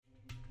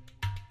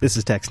This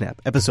is TechSnap,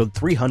 episode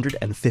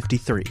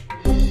 353.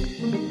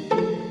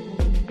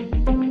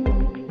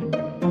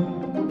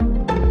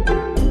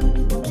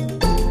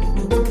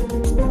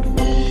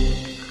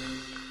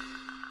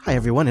 Hi,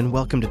 everyone, and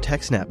welcome to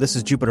TechSnap. This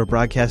is Jupiter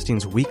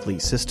Broadcasting's weekly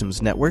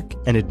systems network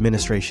and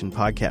administration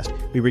podcast.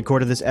 We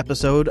recorded this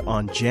episode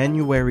on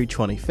January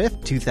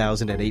 25th,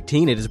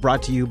 2018. It is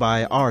brought to you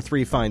by our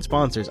three fine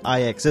sponsors,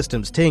 iX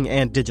Systems, Ting,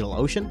 and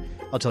DigitalOcean.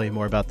 I'll tell you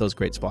more about those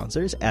great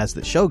sponsors as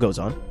the show goes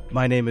on.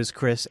 My name is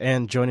Chris,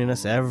 and joining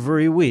us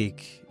every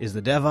week is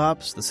the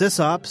DevOps, the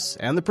SysOps,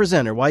 and the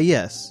presenter. Why,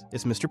 yes,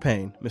 it's Mr.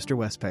 Payne, Mr.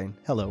 Wes Payne.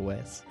 Hello,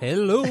 Wes.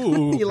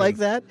 Hello. You like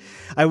that?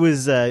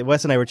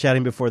 Wes and I were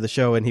chatting before the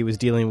show, and he was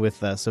dealing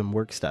with some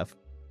work stuff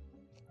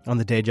on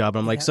the day job.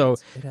 And I'm like, so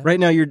right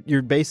now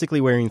you're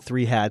basically wearing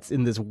three hats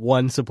in this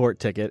one support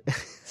ticket.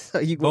 So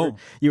you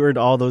earned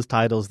all those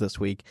titles this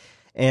week.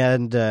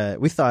 And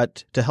we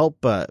thought to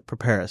help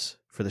prepare us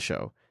for the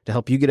show, to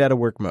help you get out of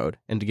work mode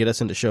and to get us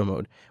into show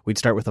mode, we'd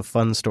start with a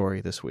fun story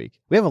this week.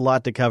 We have a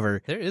lot to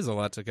cover. There is a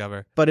lot to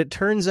cover. But it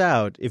turns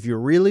out, if you're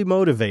really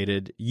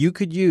motivated, you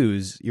could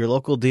use your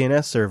local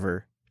DNS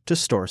server to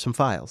store some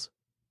files.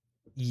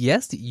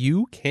 Yes,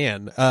 you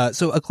can.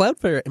 So a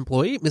Cloudflare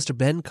employee, Mr.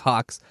 Ben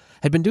Cox,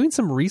 had been doing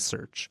some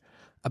research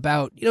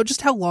about,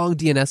 just how long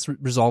DNS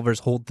resolvers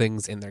hold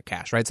things in their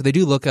cache, right? So they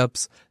do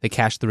lookups, they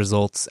cache the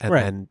results, and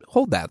then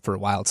hold that for a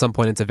while. At some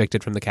point, it's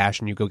evicted from the cache,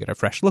 and you go get a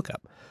fresh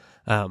lookup.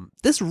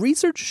 This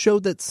research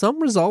showed that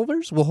some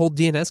resolvers will hold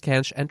DNS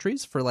cache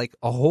entries for like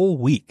a whole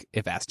week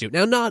if asked to.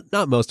 Now,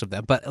 not most of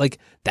them, but like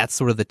that's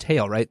sort of the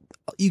tail, right?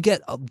 You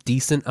get a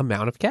decent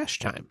amount of cache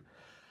time.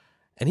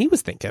 And he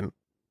was thinking,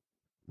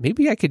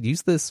 maybe I could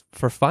use this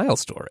for file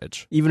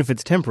storage. Even if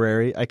it's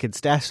temporary, I could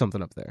stash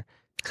something up there.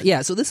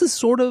 Yeah, so this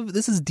is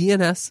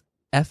DNS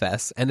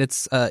FS, and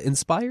it's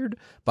inspired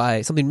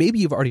by something maybe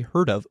you've already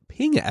heard of,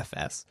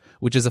 PingFS,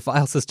 which is a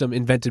file system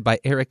invented by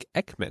Eric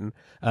Ekman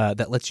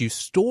that lets you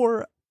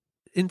store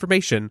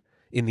information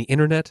in the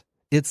internet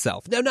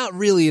itself. Now, not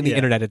really in the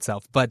internet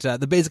itself, but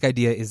the basic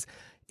idea is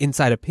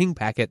inside a ping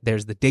packet,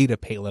 there's the data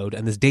payload,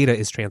 and this data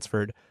is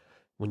transferred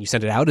when you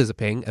send it out as a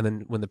ping, and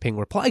then when the ping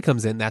reply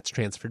comes in, that's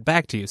transferred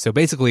back to you. So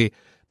basically,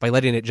 by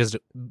letting it just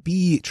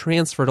be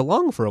transferred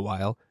along for a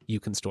while, you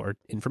can store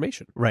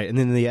information. Right, and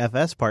then the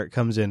FS part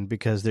comes in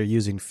because they're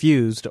using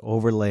Fuse to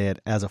overlay it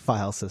as a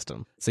file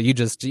system. So you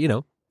just,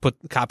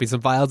 copy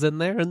some files in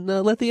there and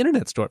let the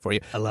internet store it for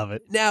you. I love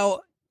it. Now,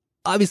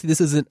 obviously,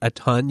 this isn't a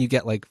ton. You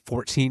get like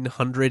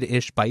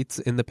 1,400-ish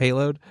bytes in the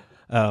payload.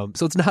 So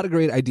it's not a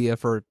great idea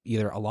for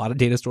either a lot of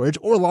data storage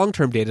or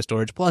long-term data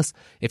storage. Plus,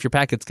 if your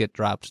packets get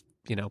dropped,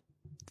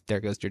 there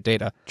goes your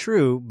data.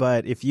 True,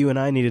 but if you and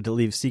I needed to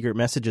leave secret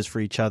messages for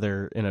each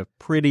other in a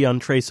pretty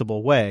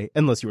untraceable way,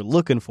 unless you were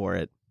looking for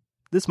it,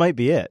 this might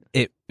be it.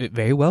 It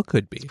very well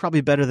could be. It's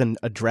probably better than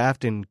a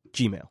draft in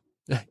Gmail.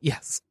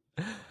 Yes.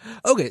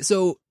 Okay,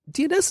 so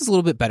DNS is a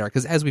little bit better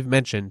because, as we've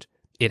mentioned,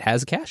 it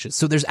has caches.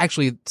 So there's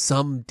actually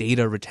some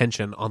data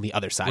retention on the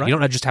other side. Right. You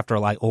don't just have to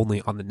rely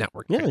only on the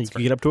network transfer. You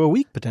can get up to a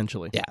week,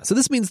 potentially. Yeah, so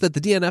this means that the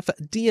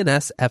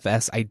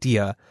DNSFS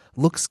idea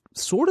looks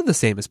sort of the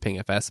same as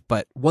PingFS,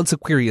 but once a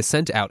query is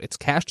sent out, it's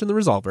cached in the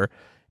resolver,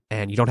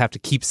 and you don't have to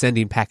keep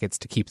sending packets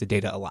to keep the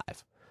data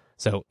alive.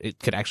 So it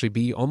could actually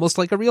be almost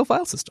like a real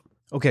file system.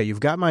 Okay, you've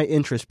got my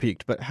interest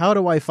piqued, but how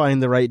do I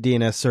find the right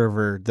DNS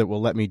server that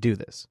will let me do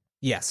this?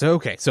 Yeah, so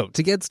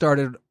to get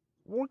started,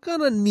 we're going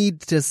to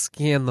need to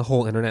scan the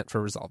whole internet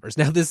for resolvers.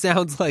 Now, this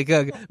sounds like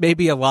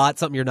maybe a lot,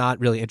 something you're not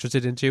really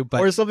interested into.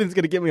 But, or something that's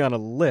going to get me on a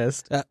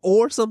list.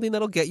 Or something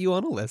that'll get you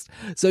on a list.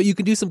 So you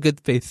can do some good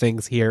faith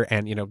things here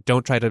and,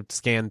 don't try to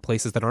scan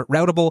places that aren't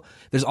routable.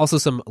 There's also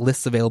some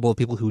lists available of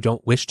people who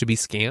don't wish to be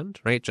scanned,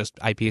 right? Just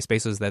IP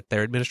spaces that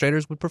their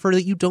administrators would prefer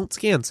that you don't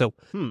scan. So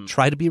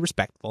try to be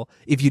respectful.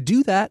 If you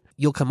do that,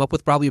 you'll come up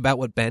with probably about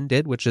what Ben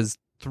did, which is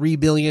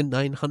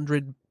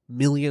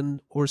 3,900,000,000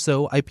 or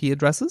so IP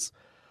addresses.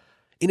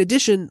 In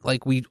addition,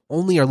 we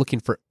only are looking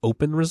for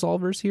open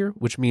resolvers here,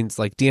 which means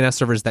DNS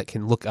servers that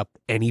can look up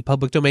any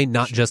public domain,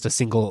 not just a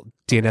single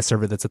DNS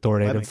server that's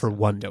authoritative for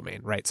one domain,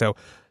 right? So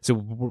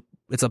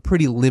it's a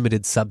pretty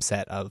limited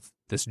subset of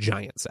this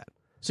giant set.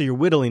 So you're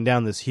whittling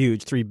down this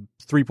huge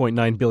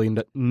 3.9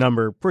 billion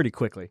number pretty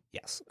quickly.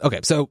 Yes. Okay,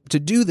 so to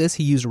do this,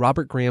 he used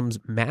Robert Graham's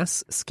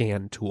mass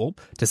scan tool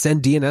to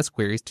send DNS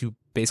queries to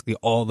basically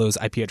all those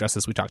IP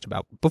addresses we talked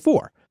about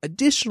before.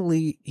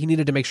 Additionally, he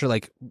needed to make sure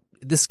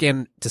this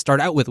scan to start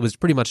out with was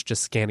pretty much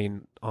just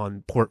scanning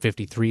on port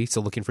 53,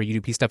 so looking for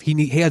UDP stuff.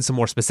 He had some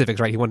more specifics,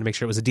 right? He wanted to make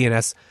sure it was a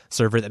DNS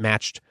server that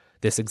matched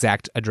this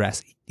exact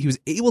address. He was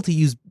able to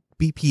use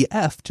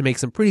BPF to make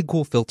some pretty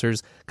cool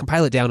filters,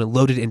 compile it down, and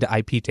load it into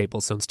IP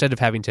tables. So instead of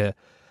having to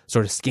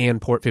sort of scan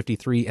port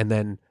 53 and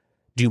then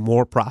do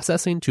more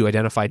processing to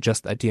identify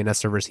just the DNS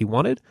servers he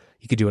wanted,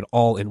 he could do it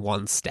all in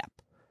one step.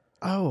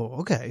 Oh,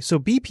 okay. So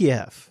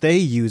BPF, they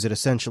use it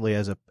essentially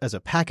as a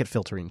packet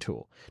filtering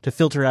tool to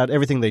filter out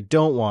everything they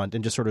don't want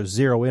and just sort of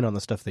zero in on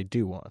the stuff they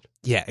do want.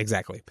 Yeah,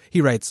 exactly.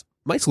 He writes,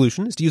 My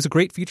solution is to use a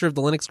great feature of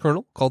the Linux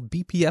kernel called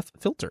BPF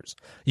filters.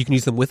 You can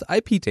use them with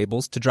IP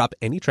tables to drop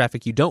any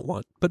traffic you don't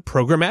want, but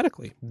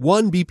programmatically.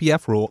 One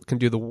BPF rule can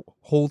do the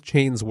whole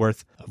chain's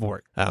worth of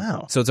work.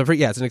 Wow. So it's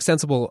an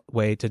extensible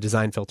way to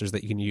design filters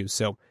that you can use.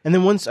 So, and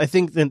then I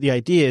think that the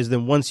idea is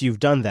then once you've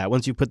done that,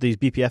 once you put these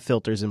BPF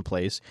filters in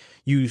place,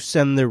 you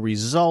send the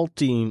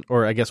resulting,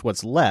 or I guess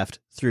what's left,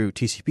 through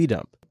TCP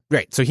dump.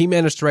 Right. So he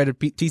managed to write a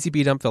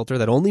TCP dump filter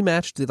that only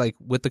matched,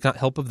 with the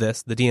help of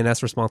this, the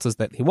DNS responses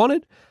that he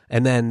wanted.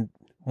 And then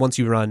once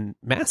you run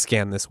mass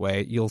scan this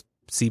way, you'll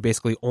see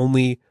basically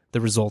only the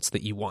results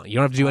that you want. You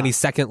don't have to do any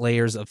second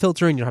layers of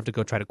filtering. You don't have to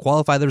go try to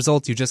qualify the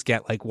results. You just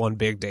get one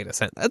big data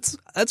set. That's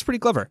pretty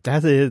clever.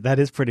 That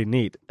is pretty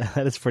neat.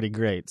 That is pretty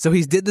great. So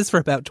he did this for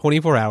about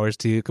 24 hours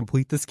to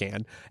complete the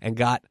scan and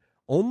got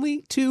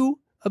only 2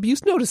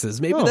 abuse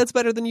notices. Maybe that's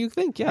better than you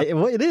think. Yeah.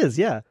 It is.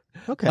 Yeah.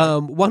 Okay.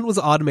 One was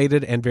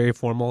automated and very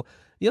formal.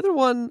 The other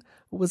one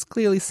was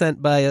clearly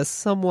sent by a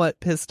somewhat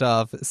pissed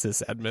off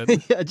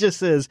sysadmin. Yeah, it just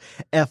says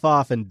F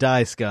off and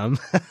die, scum.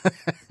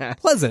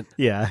 Pleasant.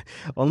 Yeah.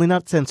 Only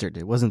not censored.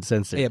 It wasn't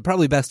censored. Yeah,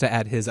 probably best to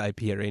add his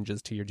IP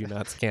ranges to your do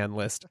not scan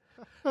list.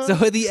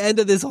 So at the end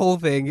of this whole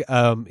thing,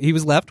 he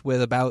was left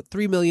with about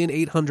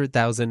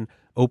 3,800,000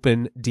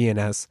 open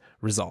DNS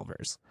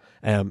resolvers.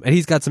 And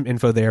he's got some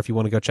info there if you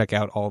want to go check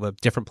out all the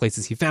different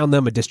places he found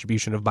them, a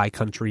distribution of by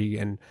country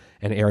and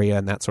area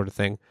and that sort of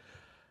thing.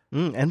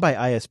 And by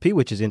ISP,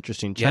 which is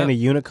interesting. China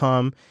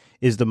Unicom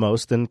is the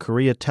most, then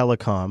Korea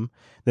Telecom,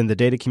 then the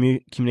Data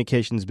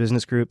Communications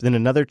Business Group, then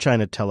another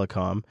China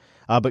Telecom.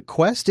 But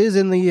Quest is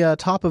in the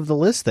top of the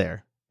list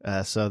there.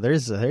 So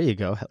there you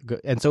go.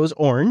 And so is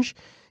Orange.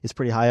 It's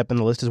pretty high up in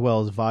the list, as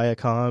well as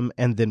Viacom.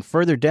 And then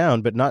further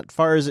down, but not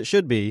far as it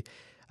should be,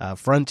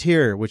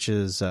 Frontier, which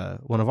is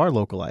one of our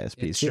local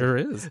ISPs. It sure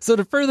is. So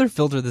to further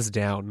filter this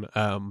down,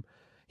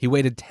 he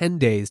waited 10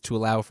 days to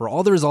allow for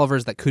all the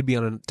resolvers that could be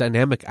on a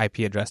dynamic IP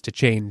address to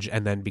change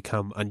and then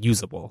become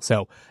unusable.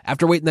 So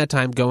after waiting that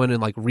time, going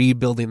and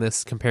rebuilding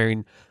this,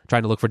 trying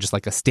to look for just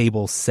a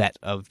stable set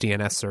of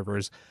DNS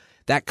servers,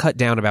 that cut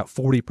down about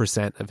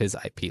 40% of his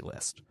IP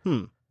list.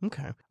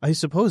 Okay. I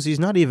suppose he's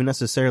not even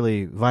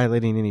necessarily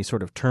violating any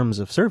sort of terms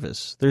of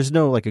service. There's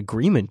no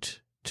agreement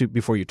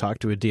before you talk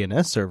to a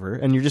DNS server,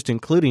 and you're just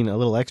including a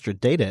little extra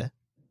data.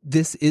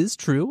 This is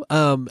true.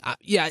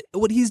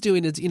 What he's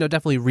doing is,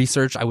 definitely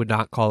research. I would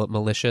not call it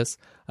malicious.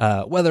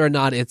 Whether or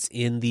not it's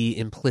in the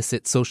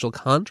implicit social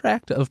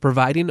contract of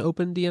providing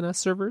open DNS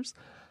servers,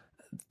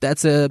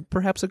 that's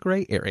perhaps a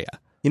gray area.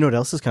 You know what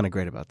else is kind of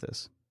great about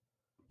this?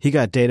 He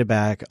got data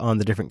back on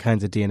the different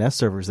kinds of DNS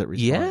servers that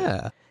responded.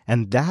 Yeah.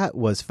 And that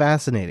was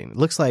fascinating. It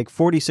looks like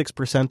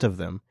 46% of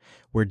them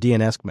were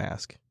DNS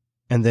mask.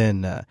 And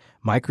then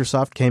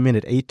Microsoft came in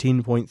at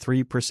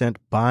 18.3%,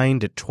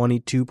 Bind at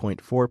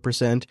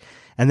 22.4%.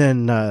 And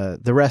then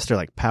the rest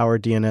are Power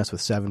DNS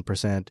with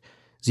 7%,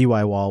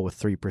 ZYWall with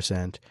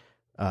 3%.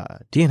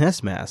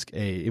 DNS mask,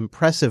 a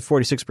impressive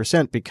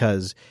 46%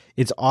 because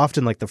it's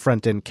often the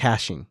front-end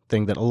caching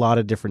thing that a lot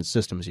of different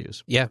systems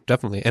use. Yeah,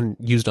 definitely. And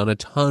used on a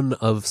ton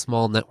of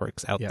small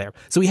networks out there.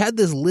 So we had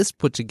this list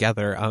put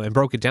together and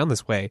broke it down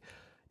this way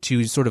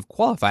to sort of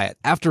qualify it.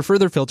 After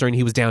further filtering,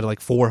 he was down to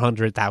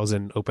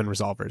 400,000 open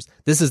resolvers.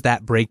 This is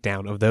that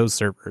breakdown of those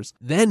servers.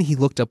 Then he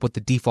looked up what the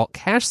default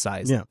cache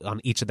size on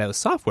each of those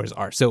softwares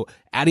are. So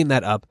adding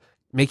that up,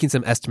 making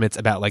some estimates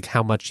about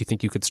how much you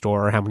think you could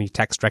store or how many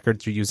text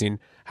records you're using,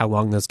 how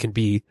long those can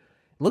be. It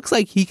looks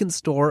like he can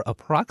store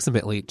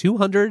approximately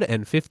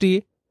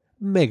 250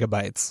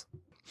 megabytes.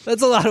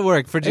 That's a lot of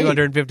work for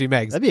 250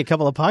 megs. That'd be a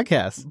couple of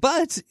podcasts.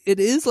 But it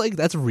is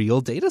that's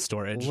real data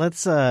storage.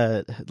 Let's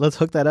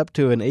hook that up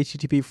to an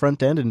HTTP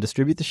front end and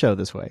distribute the show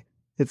this way.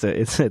 It's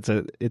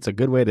a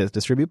good way to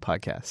distribute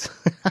podcasts.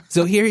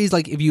 So here he's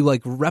if you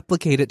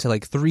replicate it to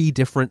 3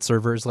 different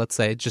servers, let's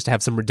say, just to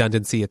have some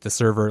redundancy at the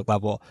server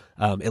level,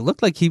 it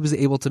looked like he was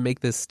able to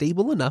make this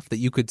stable enough that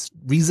you could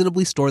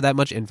reasonably store that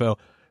much info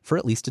for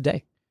at least a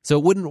day. So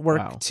it wouldn't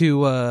work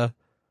to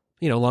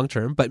long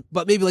term,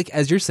 but maybe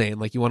as you're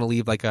saying, you want to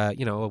leave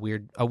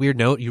a weird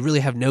note. You really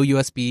have no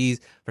USBs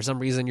for some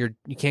reason.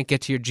 You can't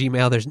get to your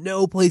Gmail. There's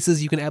no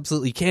places you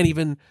can't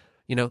even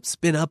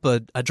spin up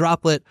a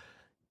droplet.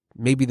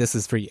 Maybe this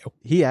is for you.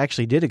 He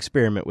actually did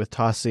experiment with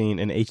tossing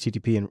an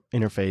HTTP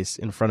interface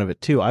in front of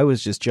it too. I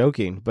was just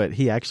joking, but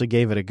he actually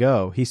gave it a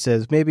go. He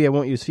says, maybe I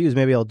won't use Fuse,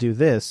 maybe I'll do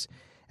this.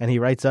 And he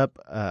writes up,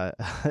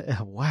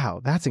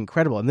 wow, that's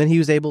incredible. And then he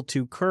was able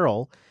to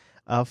curl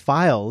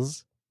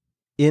files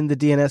in the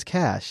DNS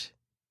cache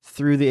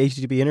through the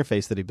HTTP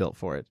interface that he built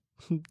for it.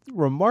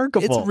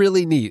 Remarkable. It's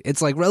really neat.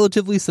 It's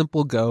relatively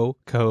simple Go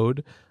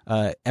code.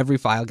 Every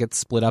file gets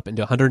split up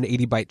into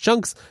 180 byte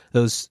chunks.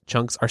 Those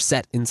chunks are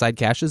set inside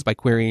caches by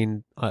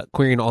querying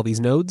all these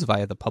nodes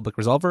via the public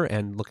resolver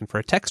and looking for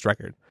a text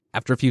record.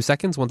 After a few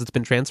seconds, once it's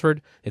been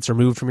transferred, it's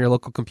removed from your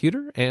local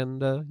computer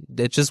and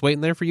it's just waiting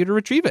there for you to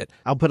retrieve it.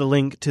 I'll put a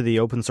link to the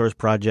open source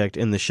project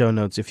in the show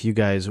notes if you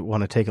guys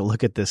want to take a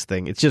look at this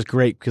thing. It's just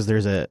great because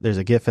there's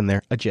a GIF in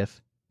there, a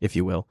GIF, if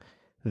you will,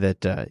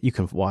 that you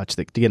can watch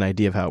to get an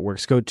idea of how it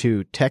works. Go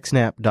to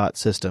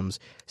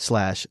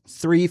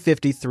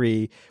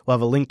techsnap.systems/353. We'll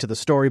have a link to the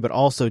story, but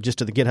also just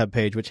to the GitHub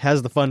page, which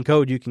has the fun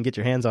code you can get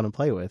your hands on and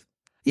play with.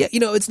 Yeah,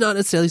 it's not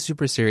necessarily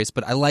super serious,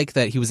 but I like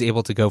that he was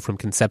able to go from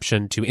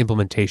conception to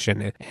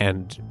implementation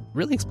and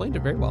really explained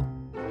it very well.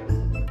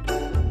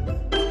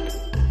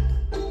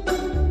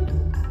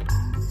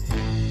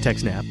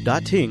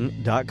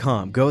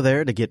 TechSnap.ting.com. Go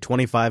there to get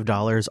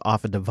 $25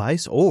 off a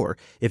device, or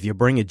if you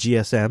bring a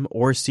GSM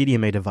or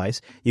CDMA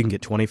device, you can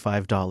get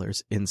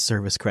 $25 in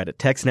service credit.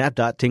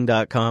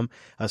 TechSnap.ting.com,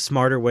 a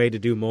smarter way to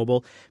do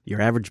mobile.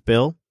 Your average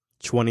bill,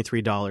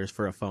 $23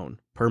 for a phone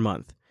per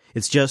month.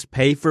 It's just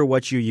pay for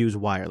what you use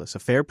wireless. A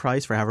fair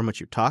price for however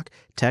much you talk,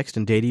 text,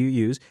 and data you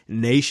use.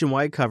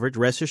 Nationwide coverage.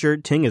 Rest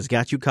assured, Ting has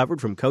got you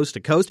covered from coast to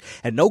coast.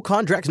 And no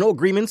contracts, no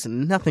agreements,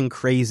 nothing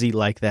crazy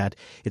like that.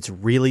 It's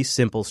really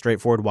simple,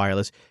 straightforward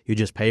wireless. You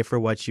just pay for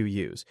what you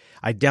use.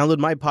 I download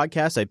my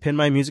podcast. I pin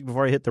my music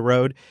before I hit the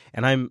road.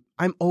 And I'm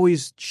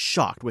always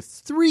shocked with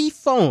three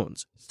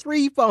phones.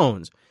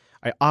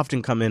 I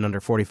often come in under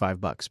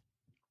 $45.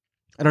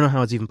 I don't know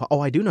how it's even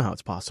I do know how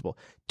it's possible.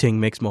 Ting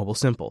makes mobile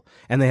simple.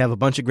 And they have a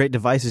bunch of great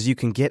devices you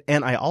can get.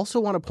 And I also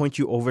want to point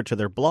you over to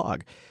their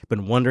blog.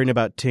 Been wondering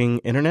about Ting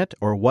Internet,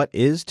 or what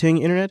is Ting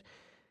Internet?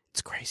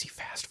 It's crazy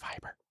fast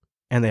fiber.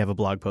 And they have a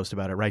blog post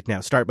about it right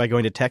now. Start by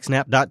going to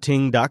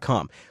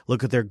techsnap.ting.com.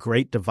 Look at their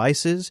great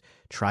devices.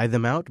 Try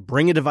them out.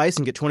 Bring a device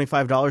and get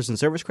 $25 in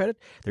service credit.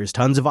 There's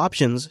tons of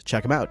options.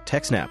 Check them out.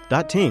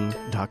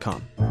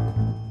 techsnap.ting.com.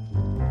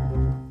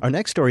 Our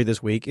next story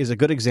this week is a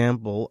good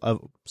example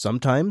of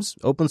sometimes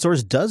open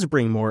source does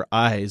bring more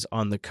eyes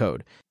on the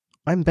code.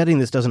 I'm betting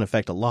this doesn't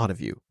affect a lot of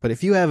you, but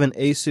if you have an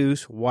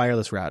ASUS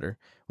wireless router,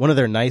 one of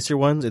their nicer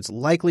ones, it's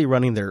likely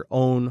running their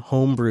own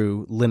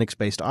homebrew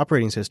Linux-based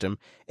operating system,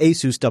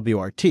 ASUS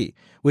WRT,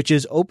 which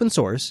is open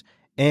source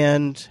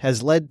and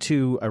has led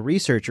to a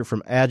researcher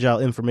from Agile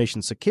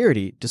Information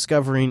Security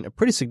discovering a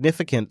pretty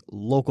significant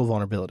local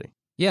vulnerability.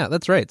 Yeah,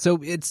 that's right. So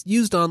it's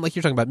used on, like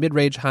you're talking about,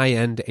 mid-range,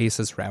 high-end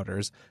ASUS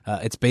routers.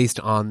 It's based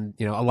on,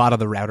 a lot of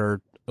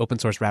the open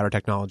source router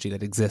technology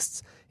that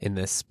exists in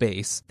this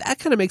space. That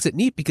kind of makes it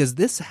neat because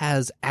this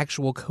has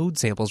actual code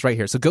samples right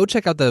here. So go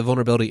check out the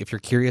vulnerability if you're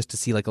curious to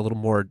see like a little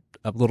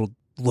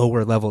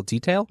lower level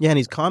detail. Yeah, and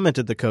he's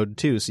commented the code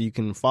too, so you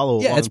can follow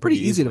along. Yeah, it's pretty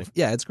easy easily.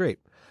 It's great.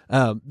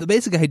 The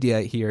basic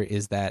idea here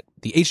is that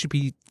the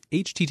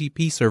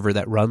HTTP server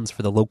that runs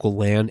for the local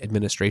LAN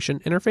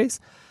administration interface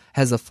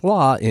has a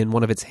flaw in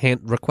one of its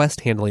request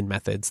handling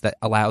methods that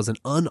allows an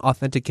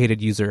unauthenticated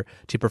user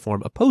to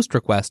perform a post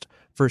request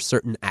for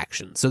certain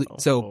actions.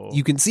 So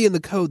you can see in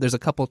the code there's a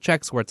couple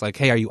checks where it's like,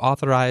 hey, are you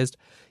authorized?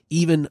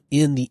 Even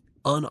in the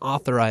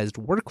unauthorized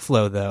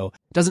workflow, though,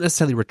 it doesn't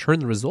necessarily return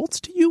the results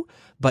to you,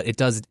 but it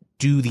does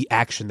do the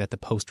action that the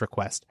post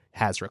request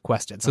has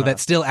requested. So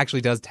that still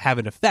actually does have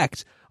an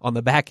effect on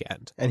the back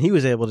end. And he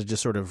was able to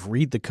just sort of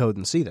read the code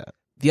and see that.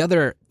 The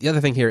other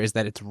thing here is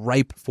that it's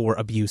ripe for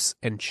abuse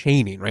and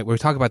chaining, right? We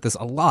talk about this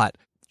a lot.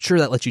 Sure,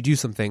 that lets you do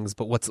some things,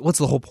 but what's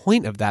the whole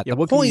point of that? Yeah,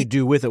 what can you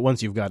do with it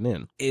once you've gotten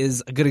in?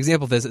 Is a good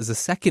example of this is a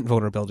second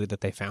vulnerability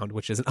that they found,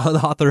 which is an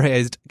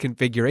unauthorized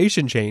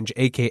configuration change,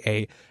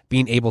 aka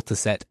being able to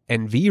set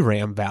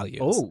NVRAM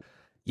values. Oh.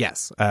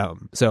 Yes.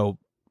 So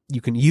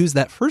you can use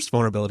that first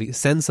vulnerability,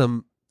 send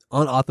some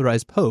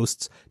unauthorized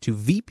posts to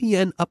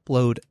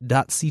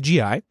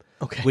vpnupload.cgi,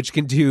 which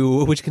can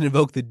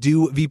invoke the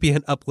do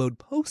VPN upload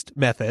post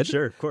method.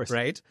 Sure, of course.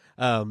 Right?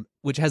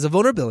 Which has a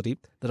vulnerability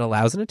that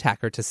allows an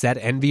attacker to set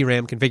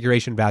NVRAM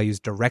configuration values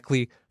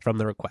directly from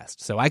the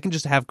request. So I can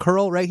just have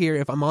curl right here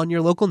if I'm on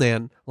your local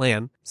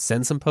LAN,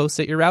 send some posts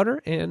at your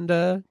router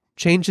and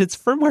change its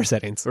firmware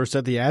settings. Or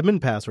set the admin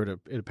password,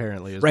 it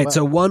apparently is. Right. Well.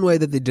 So one way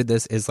that they did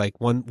this is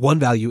like one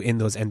value in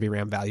those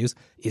NVRAM values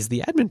is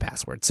the admin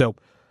password. So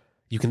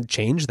you can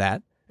change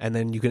that, and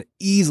then you can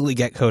easily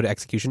get code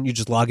execution. You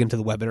just log into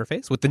the web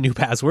interface with the new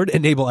password,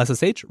 enable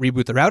SSH,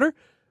 reboot the router,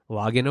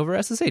 log in over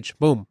SSH.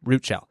 Boom,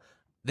 root shell.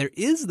 There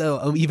is, though,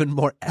 an even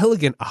more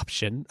elegant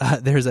option.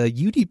 There's a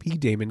UDP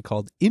daemon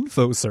called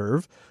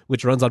InfoServe,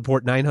 which runs on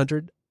port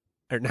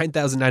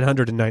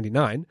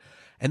 9999,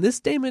 and this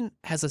daemon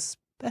has a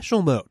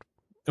special mode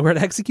where it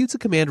executes a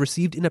command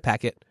received in a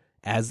packet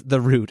as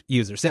the root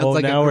user. Sounds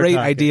like a great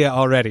idea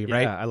already,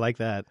 right? Yeah, I like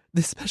that.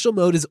 This special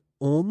mode is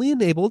only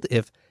enabled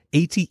if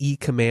ATE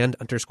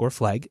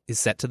command_flag is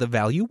set to the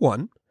value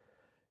 1,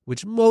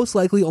 which most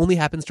likely only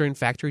happens during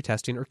factory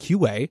testing or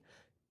QA.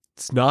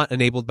 It's not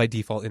enabled by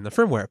default in the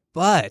firmware,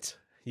 but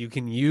you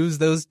can use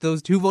those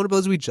two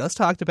vulnerabilities we just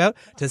talked about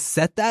to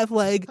set that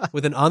flag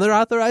with an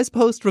unauthorized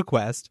post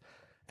request,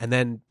 and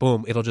then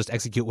boom, it'll just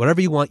execute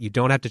whatever you want. You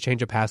don't have to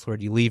change a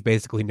password. You leave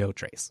basically no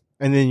trace.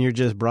 And then you're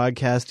just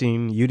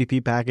broadcasting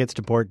UDP packets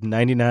to port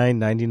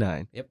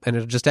 9999. Yep, and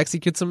it'll just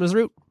execute some as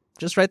root,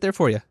 just right there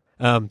for you.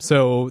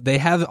 So they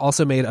have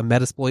also made a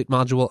Metasploit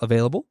module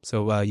available.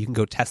 So you can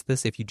go test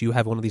this if you do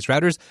have one of these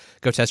routers.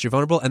 Go test your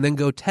vulnerable, and then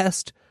go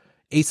test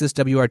ASUS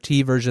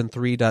WRT version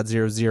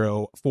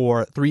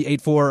 3.004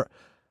 384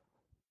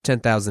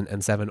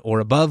 10,007 or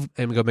above,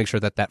 and go make sure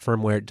that that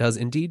firmware does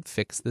indeed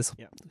fix this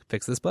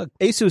bug.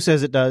 ASUS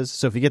says it does,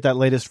 so if you get that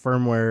latest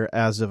firmware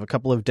as of a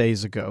couple of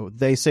days ago,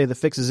 they say the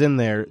fix is in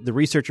there. The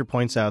researcher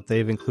points out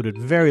they've included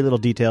very little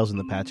details in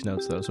the patch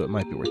notes, though, so it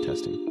might be worth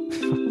testing.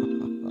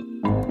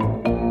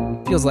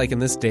 Feels like in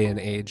this day and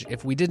age,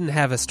 if we didn't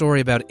have a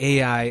story about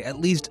AI, at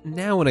least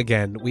now and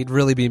again, we'd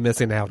really be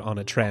missing out on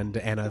a trend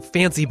and a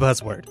fancy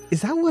buzzword.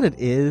 Is that what it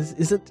is?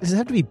 Does it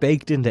have to be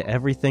baked into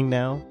everything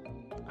now?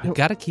 I've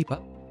got to keep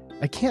up.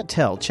 I can't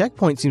tell. Check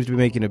Point seems to be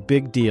making a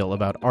big deal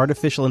about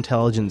artificial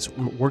intelligence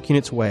working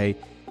its way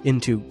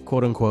into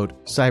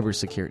quote-unquote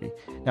cybersecurity.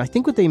 Now, I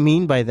think what they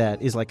mean by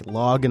that is like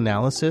log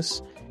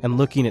analysis and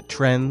looking at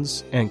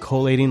trends and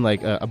collating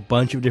like a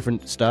bunch of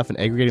different stuff and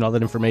aggregating all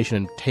that information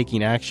and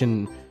taking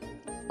action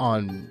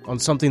on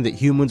something that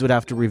humans would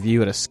have to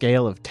review at a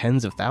scale of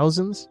tens of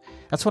thousands.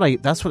 That's what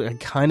I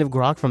kind of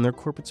grok from their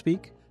corporate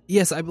speak.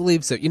 Yes, I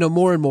believe so.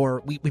 More and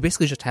more, we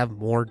basically just have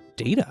more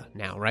data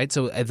now, right?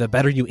 So the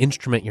better you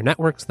instrument your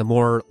networks, the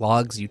more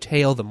logs you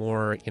tail, the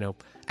more,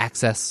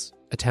 access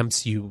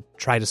attempts you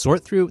try to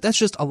sort through. That's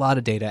just a lot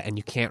of data, and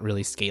you can't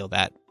really scale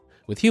that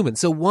with humans.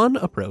 So one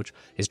approach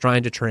is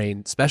trying to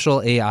train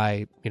special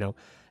AI,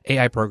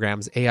 AI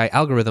programs, AI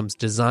algorithms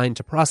designed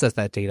to process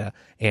that data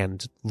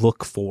and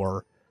look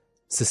for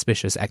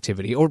suspicious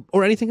activity or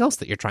anything else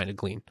that you're trying to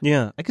glean.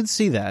 Yeah, I could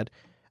see that.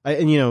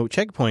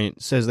 Check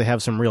Point says they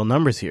have some real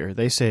numbers here.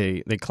 They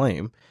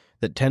claim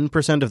that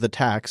 10% of the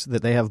attacks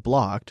that they have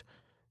blocked,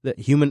 that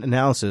human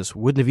analysis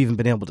wouldn't have even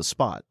been able to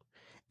spot.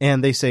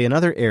 And they say in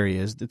other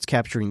areas it's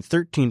capturing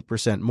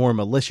 13% more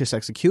malicious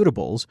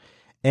executables,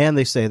 and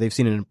they say they've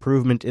seen an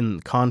improvement in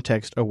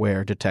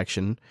context-aware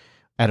detection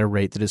at a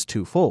rate that is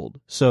twofold.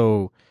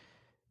 So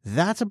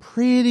that's a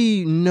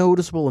pretty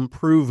noticeable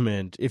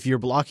improvement. If you're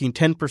blocking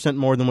 10%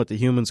 more than what the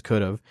humans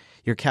could have,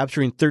 you're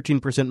capturing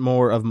 13%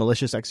 more of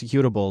malicious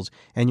executables,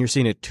 and you're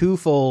seeing a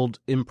twofold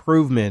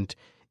improvement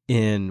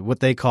in what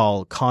they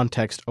call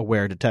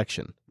context-aware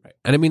detection. Right.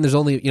 And I mean, there's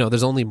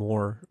only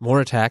more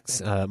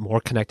attacks, more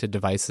connected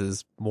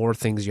devices, more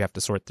things you have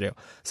to sort through.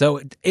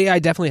 So AI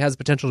definitely has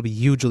potential to be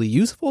hugely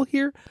useful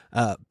here,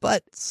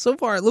 but so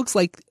far it looks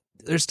like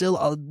there's still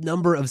a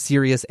number of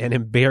serious and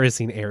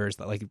embarrassing errors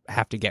that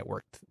have to get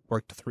worked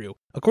through.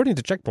 According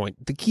to Check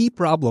Point, the key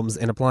problems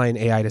in applying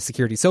AI to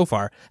security so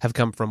far have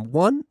come from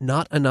 1,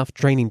 not enough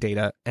training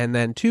data, and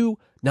then 2,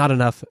 not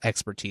enough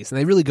expertise. And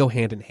they really go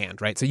hand in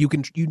hand, right? So you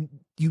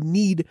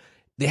need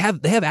they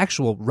have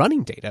actual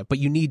running data, but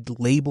you need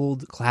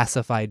labeled,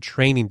 classified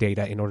training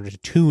data in order to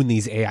tune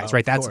these AIs,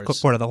 right? That's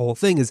part of the whole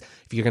thing is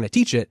if you're going to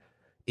teach it,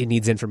 it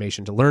needs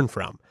information to learn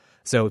from.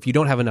 So if you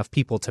don't have enough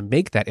people to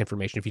make that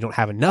information, if you don't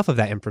have enough of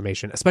that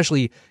information,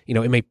 especially,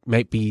 it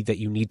might be that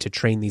you need to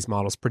train these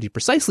models pretty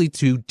precisely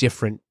to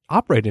different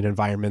operating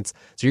environments.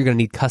 So you're going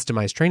to need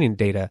customized training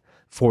data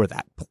for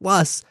that.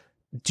 Plus,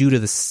 due to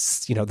the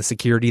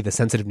security, the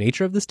sensitive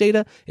nature of this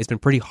data, it's been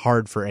pretty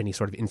hard for any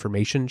sort of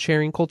information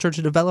sharing culture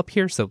to develop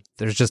here. So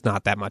there's just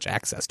not that much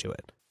access to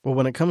it. Well,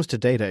 when it comes to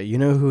data,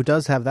 who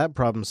does have that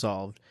problem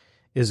solved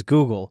is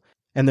Google.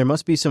 And there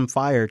must be some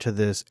fire to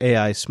this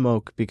AI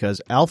smoke because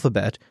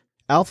Alphabet,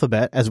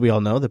 as we all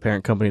know, the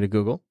parent company to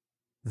Google,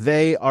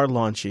 they are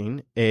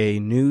launching a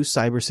new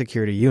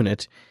cybersecurity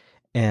unit,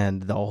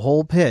 and the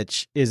whole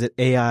pitch is that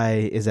AI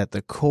is at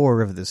the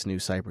core of this new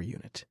cyber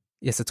unit.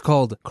 Yes, it's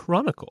called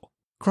Chronicle.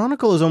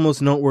 Chronicle is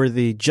almost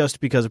noteworthy just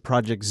because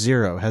Project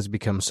Zero has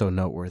become so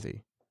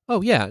noteworthy.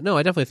 Oh, yeah. No,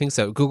 I definitely think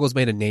so. Google's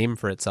made a name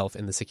for itself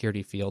in the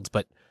security fields,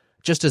 but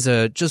just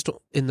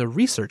in the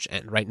research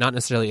end, right? Not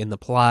necessarily in the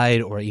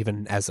applied or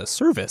even as a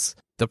service.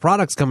 The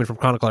products coming from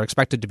Chronicle are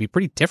expected to be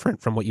pretty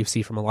different from what you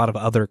see from a lot of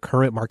other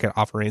current market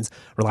offerings,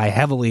 rely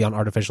heavily on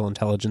artificial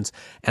intelligence,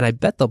 and I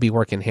bet they'll be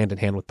working hand in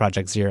hand with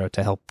Project Zero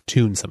to help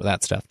tune some of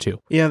that stuff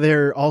too. Yeah,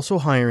 they're also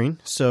hiring,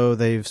 so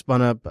they've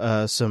spun up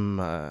some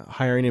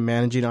hiring and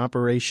managing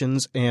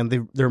operations, and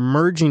they're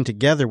merging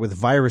together with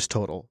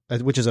VirusTotal,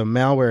 which is a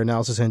malware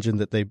analysis engine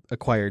that they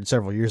acquired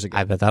several years ago.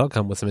 I bet that'll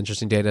come with some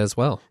interesting data as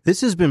well.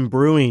 This has been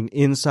brewing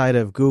inside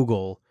of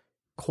Google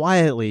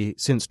quietly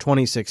since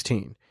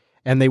 2016.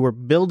 And they were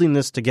building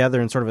this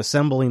together and sort of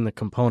assembling the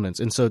components.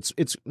 And so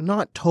it's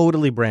not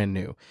totally brand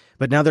new.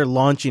 But now they're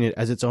launching it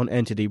as its own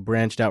entity,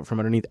 branched out from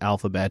underneath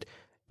Alphabet.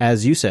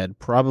 As you said,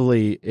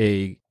 probably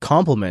a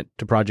complement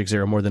to Project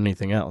Zero more than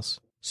anything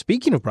else.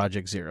 Speaking of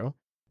Project Zero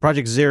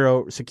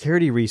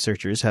security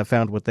researchers have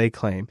found what they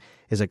claim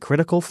is a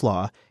critical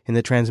flaw in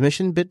the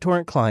transmission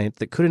BitTorrent client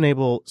that could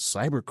enable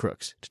cyber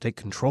crooks to take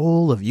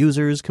control of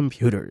users'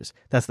 computers.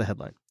 That's the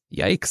headline.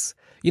 Yikes.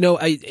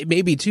 It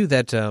may be, too,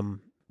 that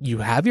you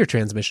have your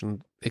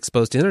transmission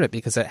exposed to internet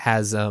because it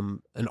has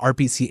an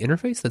RPC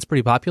interface that's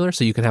pretty popular.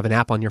 So you can have an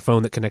app on your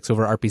phone that connects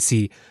over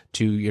RPC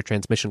to your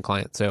transmission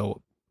client.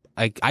 So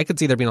I could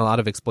see there being a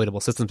lot of exploitable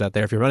systems out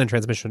there. If you're running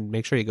transmission,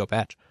 make sure you go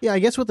patch. Yeah, I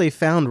guess what they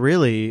found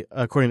really,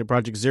 according to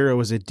Project Zero,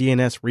 was a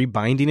DNS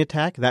rebinding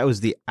attack. That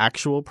was the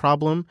actual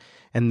problem.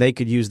 And they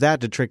could use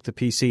that to trick the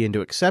PC into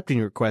accepting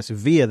requests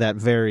via that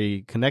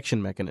very connection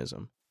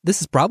mechanism.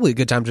 this is probably a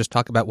good time to just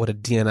talk about what a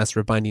DNS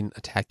rebinding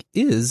attack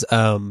is.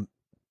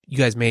 You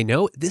guys may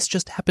know this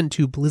just happened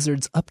to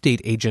Blizzard's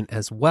update agent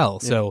as well.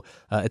 Yeah. So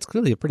it's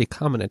clearly a pretty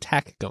common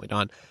attack going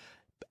on.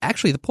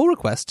 Actually, the pull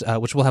request,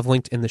 which we'll have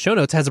linked in the show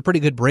notes, has a pretty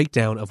good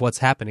breakdown of what's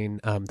happening,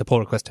 the pull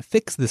request to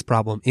fix this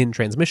problem in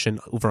transmission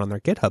over on their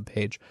GitHub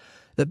page.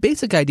 The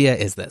basic idea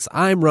is this.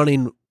 I'm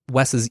running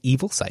Wes's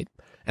evil site,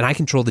 and I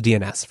control the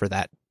DNS for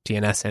that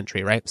DNS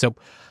entry, right? So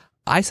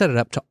I set it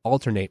up to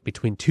alternate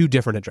between two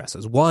different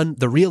addresses. One,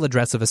 the real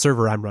address of a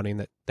server I'm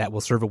running that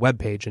will serve a web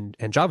page and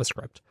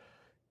JavaScript.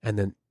 And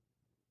then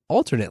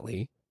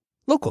alternately,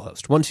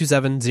 localhost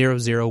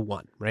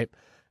 127.0.0.1, right?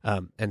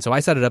 And so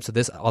I set it up so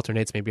this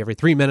alternates maybe every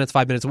 3 minutes,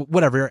 5 minutes,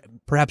 whatever.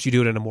 Perhaps you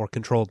do it in a more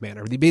controlled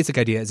manner. The basic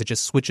idea is it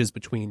just switches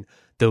between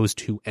those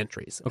two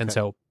entries. Okay. And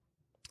so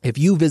if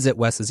you visit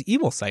Wes's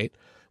evil site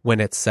when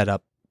it's set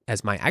up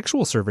as my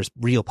actual server's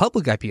real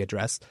public IP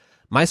address,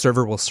 my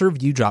server will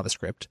serve you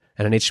JavaScript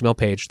and an HTML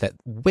page that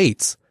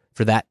waits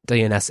for that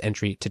DNS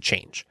entry to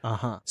change.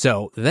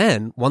 So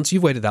then, once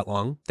you've waited that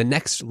long, the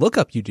next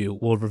lookup you do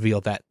will reveal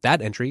that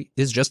that entry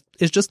is just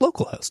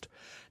localhost.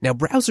 Now,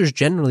 browsers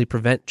generally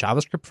prevent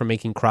JavaScript from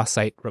making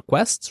cross-site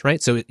requests,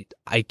 right? So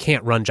I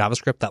can't run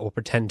JavaScript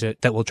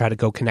that will try to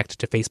go connect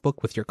to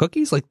Facebook with your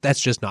cookies. Like,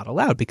 that's just not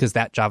allowed because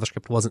that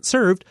JavaScript wasn't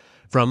served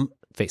from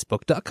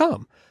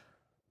Facebook.com.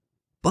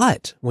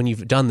 But when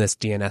you've done this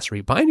DNS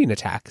rebinding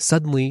attack,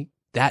 suddenly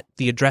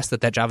the address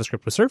that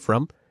JavaScript was served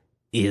from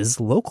is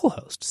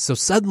localhost. So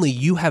suddenly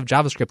you have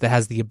JavaScript that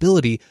has the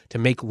ability to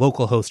make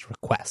localhost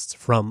requests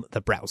from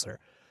the browser.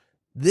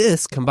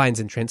 This combines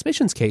in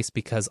transmission's case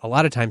because a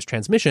lot of times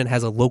transmission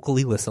has a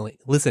locally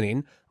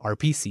listening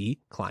RPC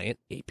client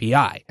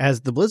API.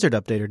 As the Blizzard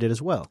updater did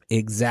as well.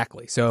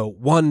 Exactly. So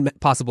one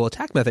possible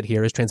attack method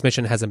here is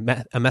transmission has a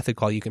method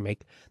call you can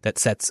make that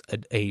sets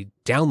a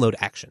download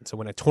action. So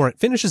when a torrent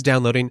finishes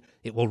downloading,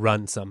 it will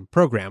run some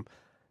program.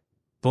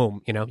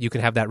 Boom, you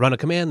can have that run a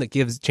command that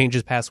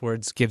changes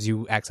passwords, gives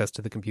you access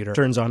to the computer.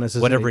 Turns on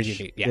SSH. Whatever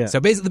you need. Yeah. So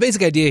the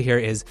basic idea here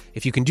is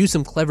if you can do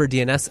some clever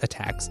DNS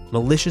attacks,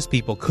 malicious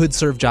people could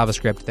serve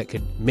JavaScript that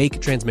could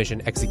make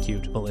transmission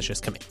execute malicious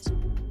commands.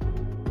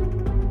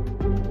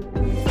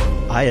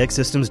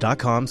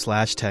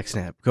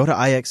 ixsystems.com/TechSnap. Go to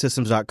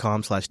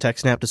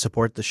ixsystems.com/TechSnap to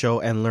support the show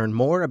and learn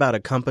more about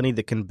a company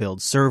that can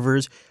build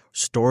servers,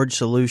 storage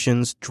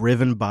solutions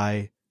driven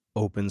by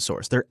open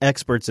source. They're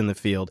experts in the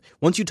field.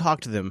 Once you talk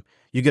to them,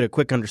 you get a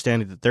quick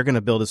understanding that they're going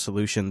to build a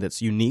solution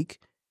that's unique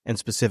and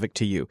specific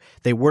to you.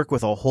 They work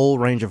with a whole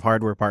range of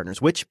hardware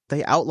partners, which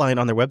they outline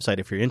on their website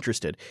if you're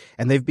interested.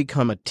 And they've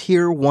become a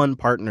tier 1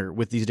 partner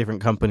with these different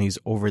companies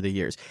over the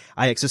years.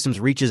 IX Systems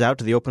reaches out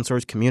to the open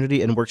source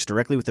community and works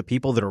directly with the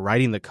people that are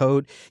writing the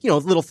code.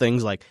 Little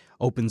things like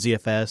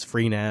OpenZFS,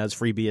 FreeNAS,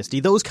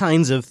 FreeBSD, those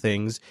kinds of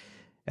things.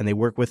 And they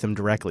work with them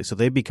directly. So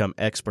they become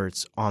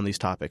experts on these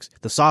topics.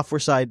 The software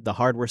side, the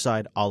hardware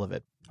side, all of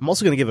it. I'm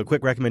also going to give a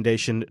quick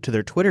recommendation to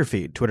their Twitter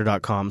feed,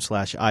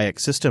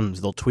 twitter.com/ixsystems.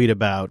 They'll tweet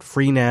about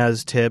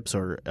FreeNAS tips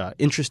or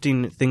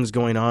interesting things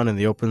going on in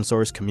the open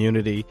source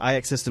community.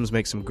 IX Systems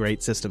makes some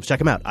great systems. Check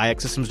them out,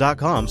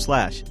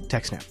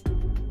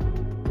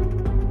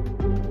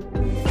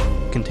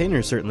 ixsystems.com/TechSnap.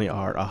 Containers certainly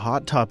are a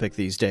hot topic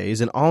these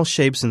days in all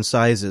shapes and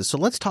sizes. So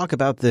let's talk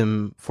about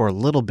them for a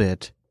little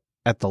bit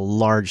at the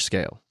large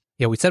scale.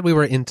 Yeah, we said we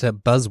were into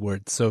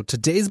buzzwords. So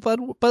today's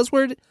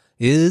buzzword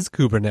is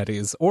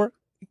Kubernetes or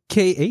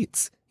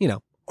K8s,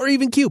 or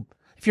even Kube,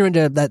 if you're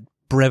into that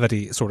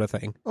brevity sort of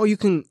thing. Oh, you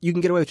can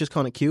get away with just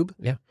calling it Kube?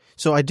 Yeah.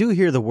 So I do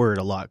hear the word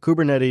a lot.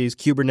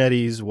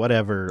 Kubernetes,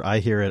 whatever. I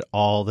hear it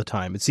all the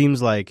time. It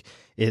seems like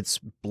it's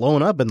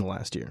blown up in the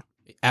last year.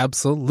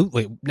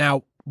 Absolutely.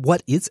 Now,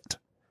 what is it?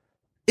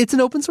 It's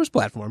an open source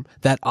platform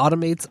that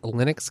automates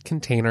Linux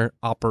container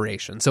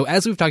operations. So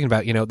as we've talked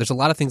about, there's a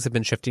lot of things that have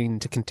been shifting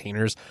to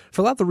containers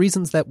for a lot of the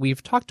reasons that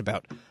we've talked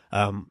about,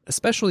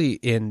 especially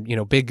in,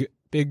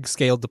 big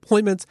scale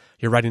deployments.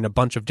 You're writing a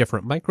bunch of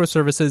different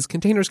microservices.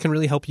 Containers can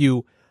really help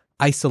you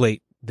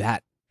isolate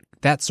that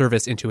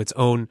service into its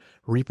own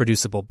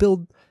reproducible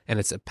build, and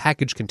it's a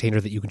package container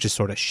that you can just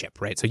sort of ship,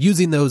 right? So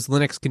using those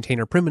Linux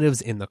container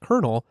primitives in the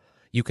kernel,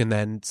 you can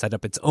then set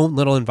up its own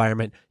little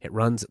environment. It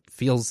runs, it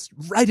feels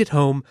right at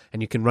home,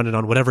 and you can run it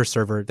on whatever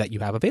server that you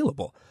have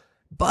available.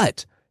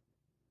 But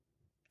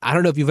I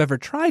don't know if you've ever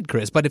tried,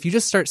 Chris, but if you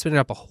just start spinning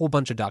up a whole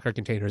bunch of Docker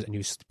containers and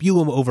you spew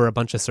them over a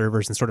bunch of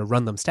servers and sort of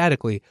run them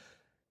statically,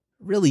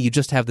 really you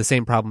just have the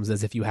same problems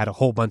as if you had a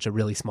whole bunch of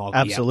really small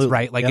VMs,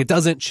 right? Like It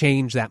doesn't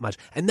change that much.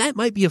 And that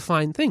might be a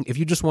fine thing if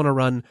you just want to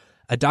run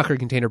a Docker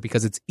container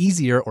because it's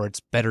easier or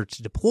it's better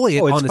to deploy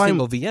it on a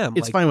single VM.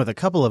 It's fine with a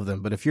couple of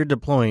them, but if you're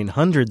deploying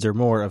hundreds or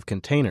more of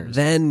containers,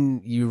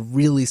 then you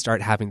really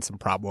start having some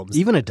problems.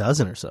 Even a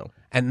dozen or so.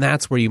 And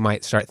that's where you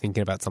might start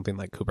thinking about something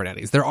like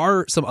Kubernetes. There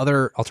are some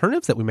other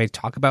alternatives that we may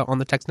talk about on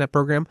the TechSnap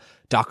program.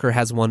 Docker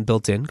has one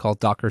built in called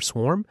Docker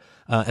Swarm.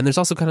 And there's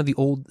also kind of the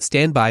old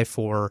standby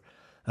for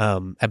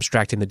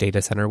abstracting the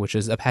data center, which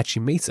is Apache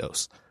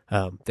Mesos.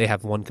 They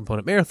have one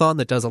component Marathon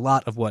that does a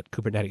lot of what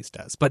Kubernetes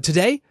does. But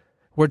today,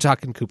 We're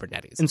talking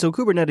Kubernetes. And so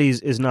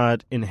Kubernetes is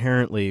not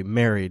inherently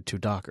married to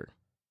Docker.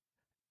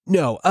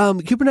 No,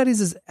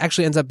 Kubernetes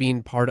actually ends up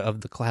being part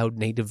of the Cloud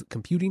Native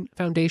Computing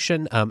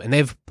Foundation, and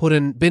they've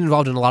been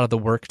involved in a lot of the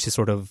work to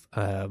sort of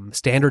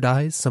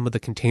standardize some of the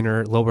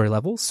container lower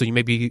levels. So you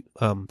may be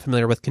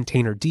familiar with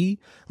Containerd,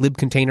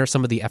 libcontainer,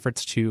 some of the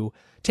efforts to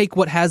take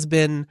what has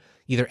been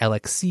either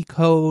LXC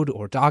code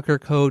or Docker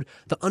code,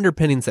 the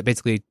underpinnings that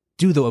basically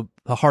do the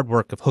hard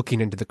work of hooking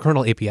into the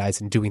kernel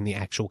APIs and doing the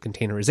actual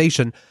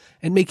containerization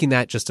and making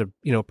that just a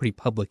pretty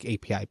public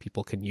API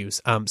people can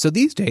use. So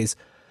these days,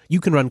 you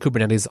can run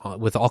Kubernetes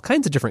with all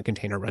kinds of different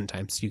container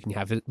runtimes. You can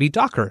have it be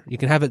Docker. You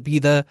can have it be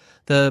the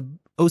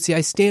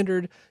OCI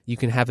standard. You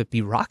can have it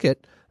be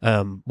Rocket,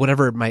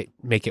 whatever might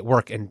make it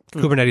work. And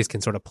Kubernetes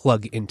can sort of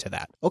plug into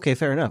that. Okay,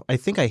 fair enough. I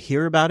think I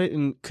hear about it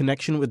in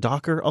connection with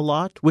Docker a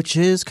lot, which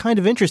is kind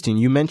of interesting.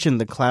 You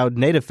mentioned the Cloud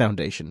Native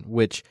Foundation,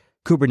 which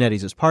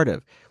Kubernetes is part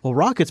of. Well,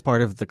 Rocket's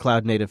part of the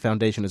Cloud Native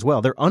Foundation as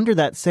well. They're under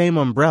that same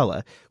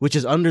umbrella, which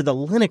is under the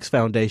Linux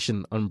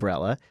Foundation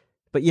umbrella.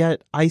 But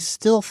yet, I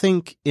still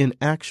think in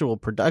actual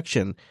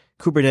production,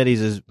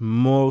 Kubernetes is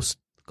most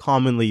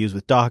commonly used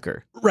with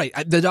Docker. Right.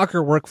 The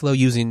Docker workflow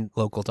using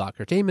local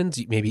Docker daemons,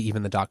 maybe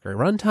even the Docker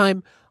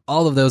runtime,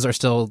 all of those are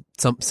still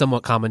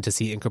somewhat common to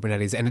see in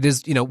Kubernetes. And it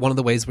is, one of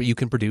the ways where you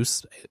can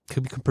produce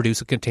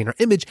a container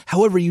image.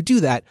 However you do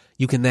that,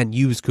 you can then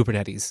use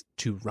Kubernetes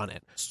to run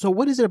it. So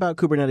what is it about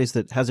Kubernetes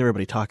that has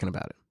everybody talking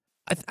about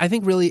it? I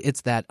think really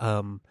it's that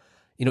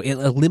it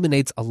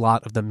eliminates a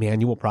lot of the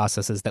manual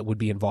processes that would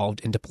be involved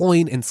in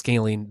deploying and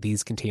scaling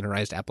these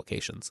containerized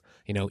applications.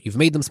 You've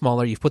made them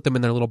smaller, you've put them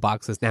in their little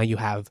boxes. Now you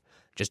have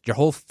just your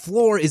whole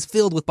floor is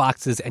filled with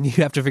boxes and you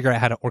have to figure out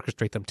how to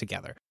orchestrate them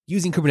together.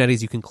 Using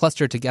Kubernetes, you can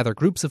cluster together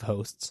groups of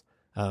hosts,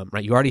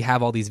 right? You already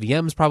have all these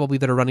VMs probably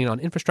that are running on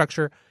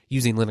infrastructure.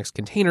 Using Linux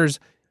containers,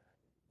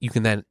 you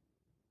can then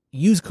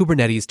use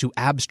Kubernetes to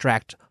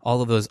abstract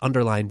all of those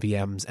underlying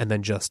VMs and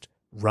then just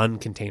run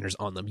containers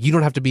on them. You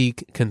don't have to be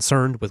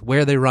concerned with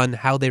where they run,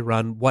 how they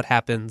run, what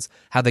happens,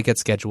 how they get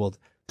scheduled.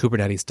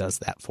 Kubernetes does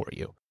that for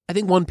you. I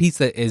think one piece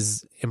that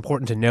is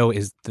important to know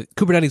is that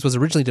Kubernetes was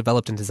originally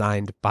developed and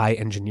designed by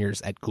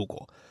engineers at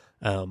Google.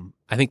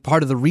 I think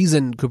part of the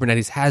reason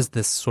Kubernetes has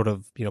this sort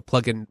of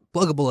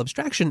pluggable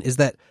abstraction is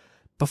that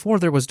before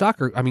there was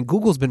Docker,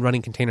 Google's been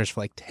running containers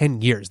for like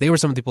 10 years. They were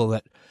some of the people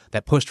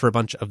that pushed for a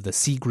bunch of the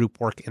C group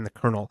work in the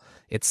kernel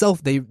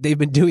itself. They've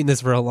been doing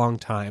this for a long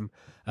time.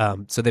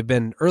 So they've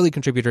been early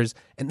contributors,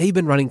 and they've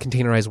been running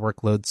containerized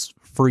workloads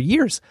for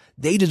years.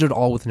 They did it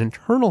all with an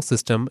internal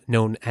system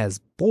known as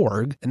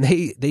Borg, and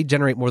they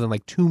generate more than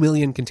like 2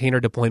 million container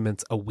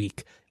deployments a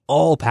week,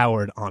 all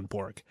powered on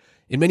Borg.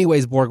 In many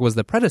ways, Borg was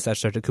the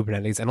predecessor to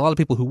Kubernetes, and a lot of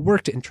people who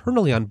worked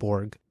internally on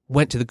Borg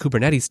went to the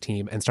Kubernetes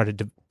team and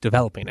started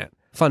developing it.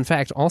 Fun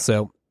fact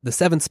also, the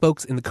 7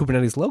 spokes in the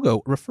Kubernetes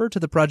logo refer to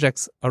the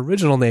project's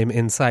original name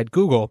inside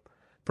Google,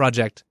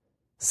 Project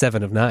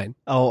 7 of 9.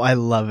 Oh, I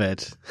love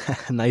it.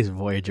 Nice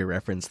Voyager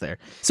reference there.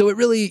 So it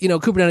really,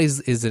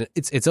 Kubernetes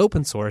it's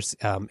open source.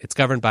 It's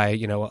governed by,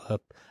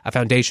 a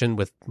foundation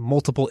with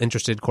multiple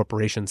interested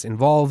corporations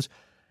involved,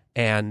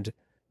 and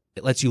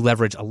it lets you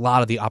leverage a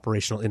lot of the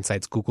operational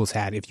insights Google's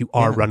had if you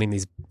are running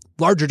these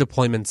larger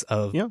deployments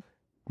of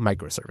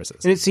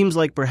microservices. And it seems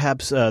like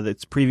perhaps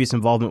its previous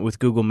involvement with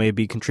Google may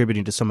be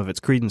contributing to some of its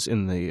credence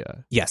in the...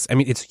 Yes,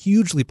 it's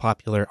hugely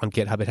popular on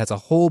GitHub. It has a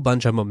whole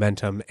bunch of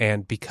momentum,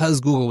 and because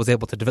Google was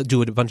able to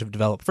do a bunch of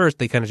develop first,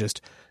 they kind of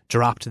just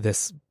dropped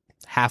this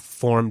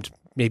half-formed,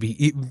 maybe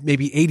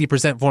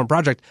 80% formed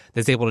project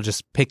that's able to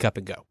just pick up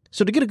and go.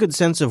 So to get a good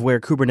sense of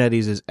where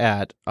Kubernetes is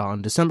at,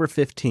 on December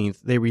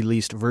 15th, they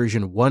released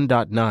version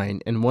 1.9,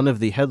 and one of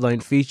the headline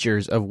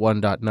features of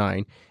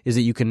 1.9 is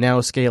that you can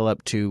now scale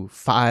up to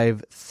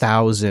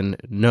 5,000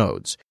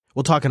 nodes.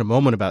 We'll talk in a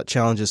moment about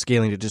challenges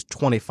scaling to just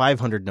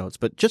 2,500 nodes,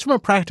 but just from a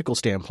practical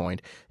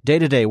standpoint,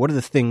 day-to-day, what are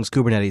the things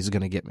Kubernetes is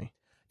going to get me?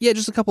 Yeah,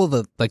 just a couple of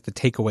the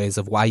takeaways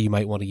of why you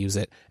might want to use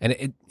it.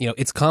 And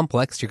it's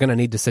complex. You're going to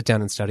need to sit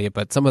down and study it.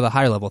 But some of the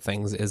higher level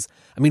things is,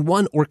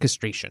 one,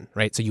 orchestration,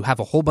 right? So you have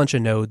a whole bunch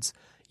of nodes.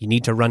 You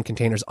need to run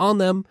containers on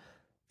them.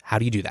 How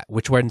do you do that?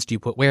 Which ones do you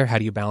put where? How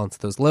do you balance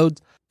those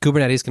loads?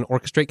 Kubernetes can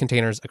orchestrate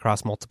containers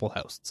across multiple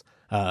hosts.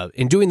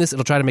 In doing this,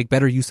 it'll try to make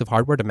better use of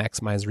hardware to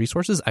maximize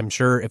resources. I'm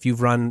sure if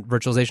you've run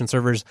virtualization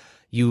servers,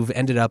 you've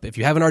ended up, if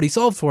you haven't already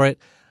solved for it,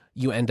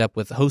 you end up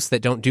with hosts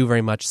that don't do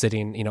very much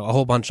sitting, a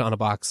whole bunch on a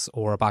box,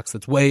 or a box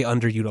that's way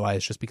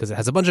underutilized just because it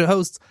has a bunch of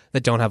hosts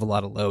that don't have a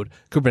lot of load.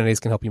 Kubernetes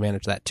can help you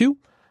manage that too.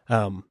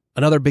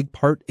 Another big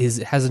part is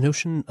it has a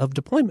notion of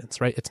deployments,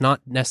 right? It's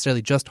not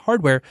necessarily just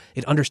hardware.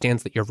 It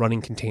understands that you're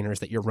running containers,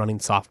 that you're running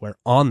software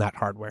on that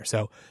hardware.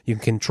 So you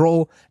can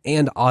control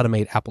and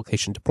automate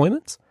application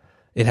deployments.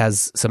 It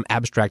has some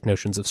abstract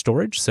notions of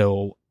storage.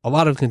 So a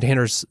lot of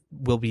containers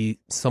will be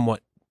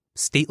somewhat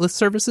stateless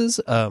services,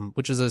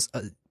 which is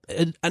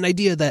an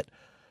idea that,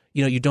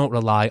 you don't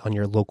rely on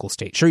your local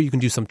state. Sure, you can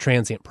do some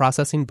transient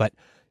processing, but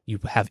you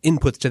have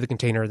inputs to the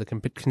container. The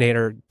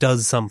container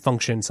does some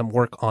function, some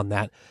work on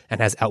that, and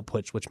has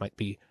outputs, which might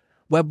be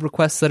web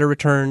requests that are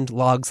returned,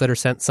 logs that are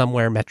sent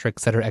somewhere,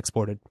 metrics that are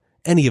exported,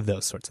 any of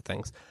those sorts of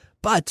things.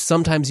 But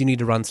sometimes you need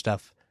to run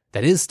stuff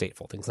that is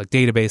stateful, things like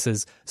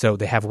databases. So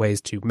they have ways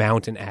to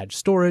mount and add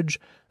storage,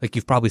 like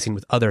you've probably seen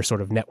with other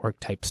sort of network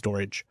type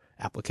storage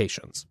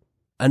applications.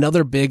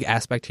 Another big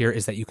aspect here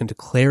is that you can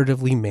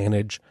declaratively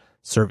manage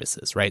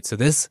services, right? So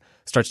this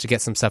starts to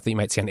get some stuff that you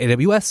might see on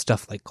AWS,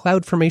 stuff like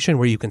CloudFormation,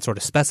 where you can sort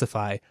of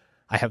specify,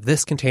 I have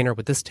this container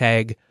with this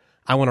tag.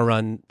 I want to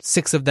run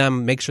 6 of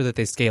them, make sure that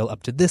they scale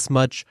up to this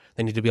much.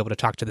 They need to be able to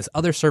talk to this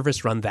other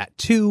service, run that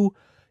too.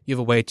 You have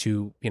a way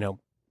to,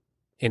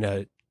 in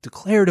a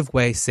declarative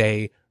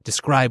way,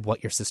 describe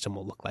what your system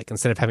will look like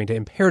instead of having to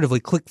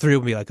imperatively click through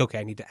and be like, okay,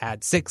 I need to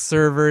add 6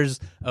 servers.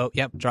 Oh,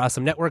 yep, draw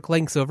some network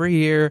links over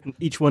here.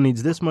 Each one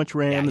needs this much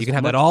RAM. Yeah, you can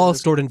have that all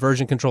stored in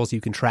version control so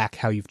you can track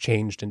how you've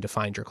changed and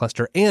defined your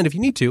cluster. And if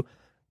you need to,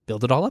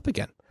 build it all up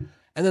again.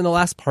 And then the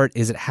last part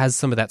is it has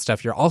some of that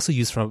stuff you're also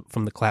used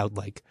from the cloud,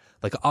 like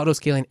auto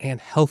scaling and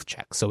health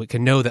checks. So it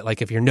can know that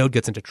like if your node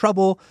gets into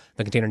trouble,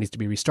 the container needs to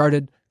be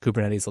restarted.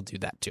 Kubernetes will do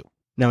that too.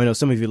 Now, I know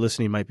some of you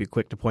listening might be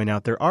quick to point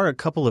out there are a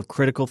couple of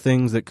critical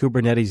things that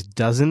Kubernetes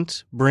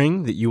doesn't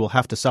bring that you will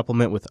have to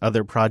supplement with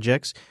other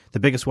projects. The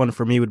biggest one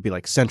for me would be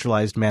like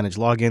centralized managed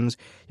logins.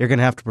 You're going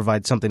to have to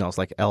provide something else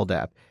like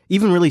LDAP.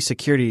 Even really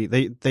security,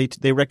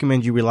 they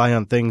recommend you rely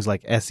on things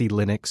like SE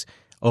Linux,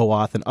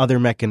 OAuth, and other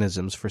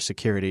mechanisms for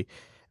security.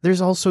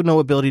 There's also no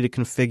ability to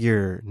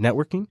configure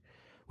networking,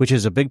 which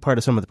is a big part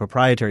of some of the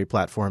proprietary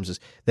platforms, is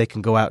they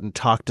can go out and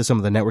talk to some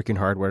of the networking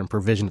hardware and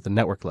provision at the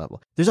network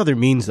level. There's other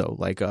means, though,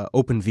 like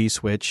Open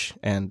vSwitch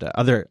and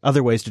other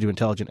ways to do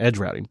intelligent edge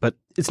routing, but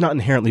it's not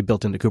inherently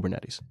built into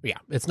Kubernetes. Yeah,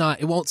 it's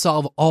not. It won't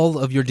solve all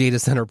of your data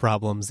center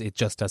problems. It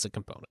just does a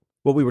component.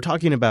 Well, we were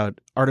talking about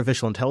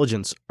artificial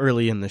intelligence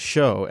early in the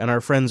show, and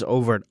our friends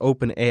over at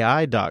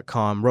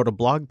OpenAI.com wrote a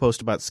blog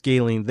post about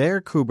scaling their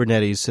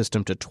Kubernetes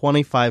system to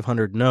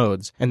 2,500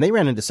 nodes, and they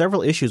ran into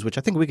several issues which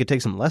I think we could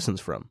take some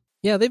lessons from.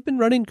 Yeah, they've been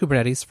running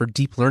Kubernetes for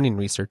deep learning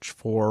research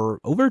for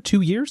over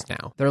 2 years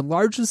now. Their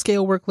largest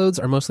scale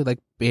workloads are mostly like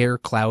bare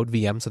cloud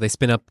VMs, so they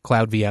spin up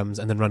cloud VMs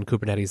and then run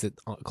Kubernetes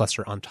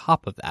cluster on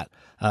top of that.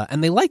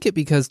 And they like it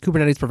because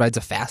Kubernetes provides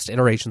a fast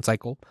iteration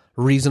cycle,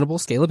 reasonable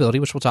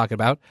scalability, which we'll talk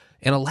about,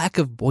 and a lack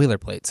of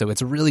boilerplate. So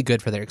it's really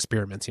good for their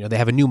experiments. They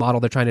have a new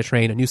model they're trying to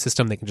train, a new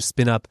system. They can just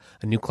spin up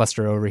a new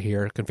cluster over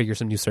here, configure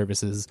some new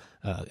services,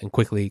 and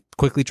quickly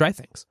try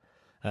things.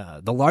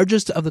 The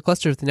largest of the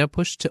clusters they now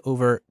pushed to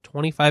over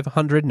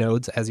 2,500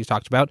 nodes, as you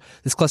talked about.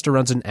 This cluster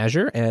runs in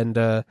Azure, and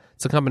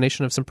it's a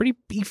combination of some pretty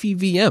beefy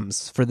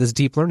VMs for this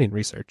deep learning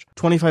research.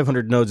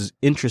 2,500 nodes is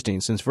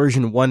interesting since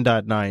version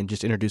 1.9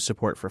 just introduced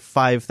support for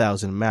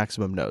 5,000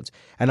 maximum nodes.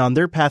 And on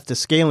their path to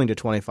scaling to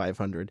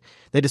 2,500,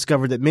 they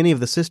discovered that many of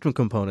the system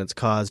components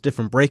cause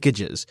different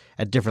breakages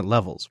at different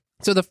levels.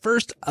 So the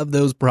first of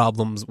those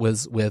problems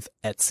was with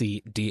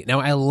etcd.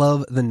 Now, I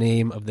love the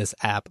name of this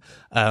app.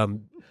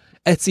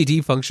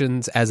 etcd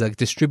functions as a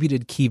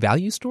distributed key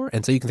value store,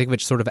 and so you can think of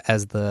it sort of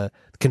as the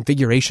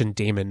configuration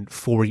daemon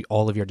for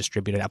all of your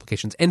distributed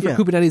applications and for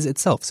Kubernetes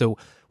itself. So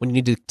when you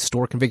need to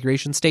store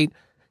configuration state,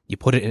 you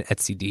put it in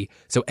etcd.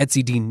 So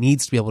etcd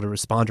needs to be able to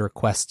respond to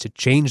requests to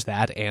change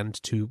that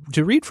and to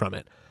read from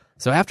it.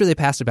 So after they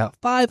passed about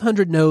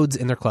 500 nodes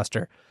in their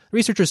cluster,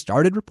 researchers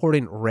started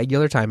reporting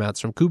regular timeouts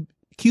from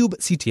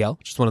kubectl,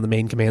 which is one of the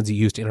main commands you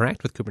use to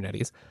interact with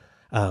Kubernetes.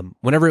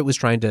 Whenever it was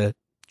trying to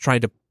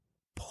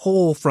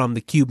pull from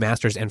the kube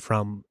masters and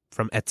from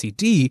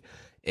etcd,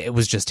 it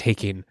was just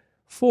taking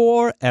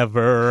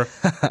forever.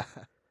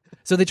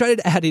 So they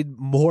tried adding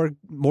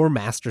more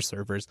master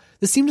servers.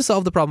 This seemed to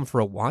solve the problem for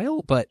a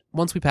while, but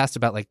once we passed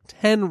about like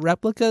 10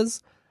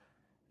 replicas,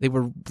 they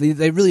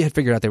really had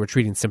figured out they were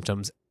treating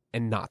symptoms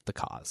and not the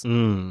cause.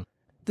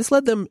 This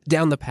led them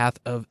down the path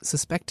of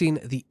suspecting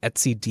the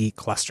etcd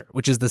cluster,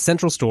 which is the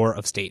central store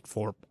of state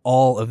for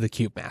all of the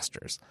kube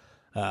masters.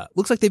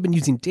 Looks like they've been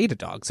using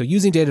Datadog. So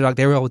using Datadog,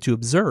 they were able to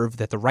observe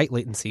that the write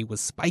latency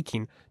was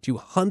spiking to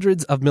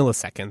hundreds of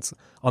milliseconds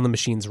on the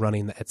machines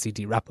running the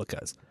etcd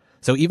replicas.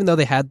 So even though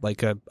they had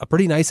like a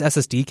pretty nice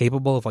SSD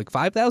capable of like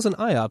 5,000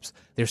 IOPS,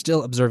 they're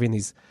still observing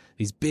these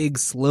big,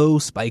 slow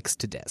spikes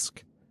to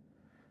disk.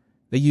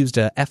 They used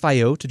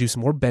FIO to do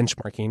some more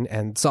benchmarking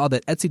and saw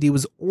that etcd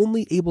was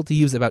only able to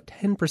use about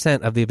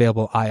 10% of the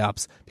available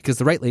IOPS because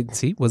the write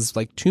latency was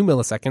like 2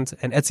 milliseconds,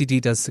 and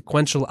etcd does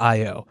sequential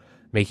IO,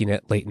 making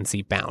it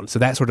latency bound. So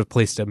that sort of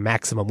placed a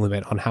maximum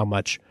limit on how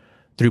much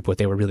throughput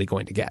they were really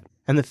going to get.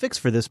 And the fix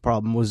for this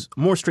problem was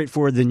more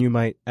straightforward than you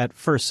might at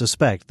first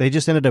suspect. They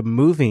just ended up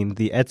moving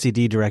the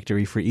etcd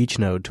directory for each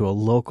node to a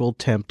local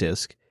temp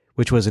disk,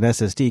 which was an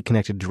SSD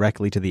connected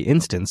directly to the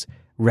instance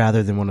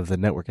rather than one of the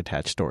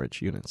network-attached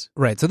storage units.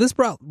 Right, so this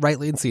brought write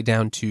latency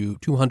down to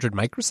 200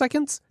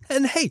 microseconds,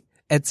 and hey,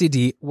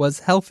 etcd was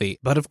healthy.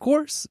 But of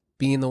course,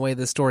 being the way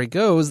the story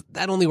goes,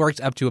 that only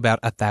worked up to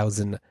about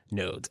 1,000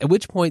 nodes, at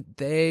which point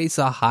they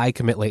saw high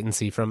commit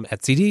latency from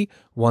etcd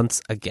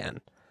once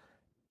again.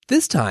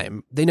 This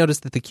time, they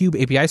noticed that the Cube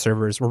API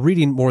servers were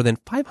reading more than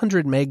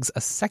 500 megs a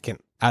second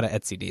out of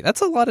etcd.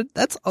 That's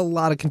a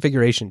lot of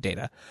configuration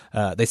data.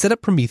 They set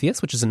up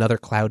Prometheus, which is another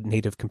cloud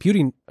native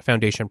computing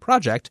foundation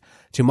project,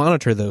 to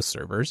monitor those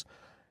servers.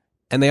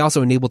 And they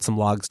also enabled some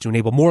logs to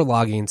enable more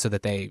logging so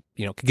that they,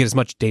 could get as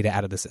much data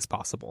out of this as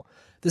possible.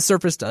 This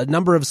surfaced a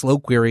number of slow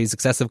queries,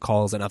 excessive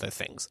calls, and other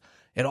things.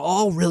 It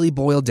all really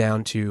boiled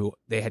down to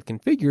they had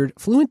configured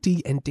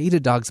FluentD and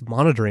Datadog's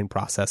monitoring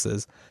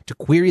processes to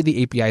query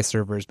the API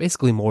servers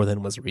basically more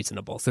than was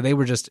reasonable. So they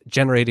were just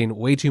generating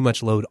way too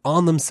much load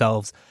on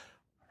themselves.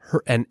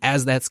 And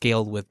as that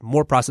scaled with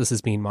more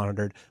processes being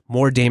monitored,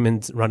 more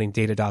daemons running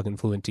Datadog and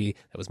FluentD,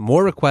 there was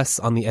more requests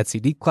on the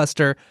etcd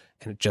cluster,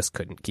 and it just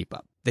couldn't keep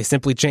up. They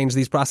simply changed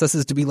these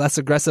processes to be less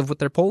aggressive with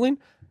their polling,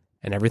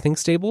 and everything's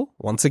stable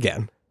once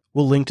again.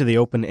 We'll link to the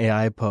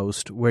OpenAI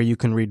post where you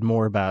can read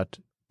more about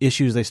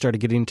issues they started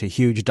getting into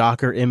huge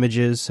Docker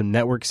images, some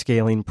network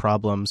scaling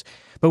problems.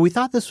 But we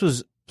thought this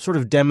was sort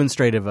of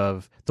demonstrative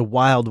of the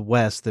Wild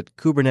West that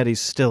Kubernetes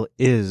still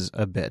is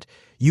a bit.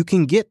 You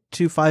can get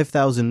to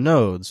 5,000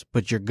 nodes,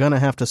 but you're going to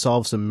have to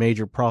solve some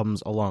major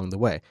problems along the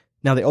way.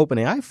 Now, the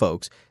OpenAI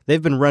folks,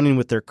 they've been running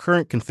with their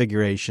current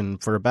configuration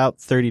for about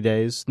 90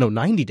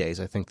 days,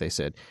 I think they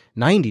said.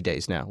 90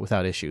 days now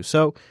without issues.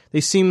 So they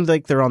seem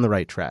like they're on the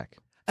right track.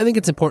 I think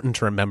it's important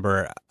to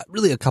remember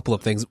really a couple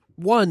of things.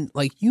 One,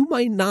 you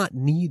might not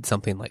need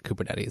something like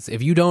Kubernetes.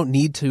 If you don't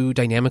need to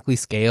dynamically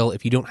scale,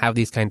 if you don't have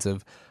these kinds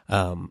of,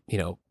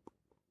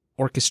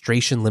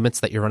 orchestration limits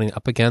that you're running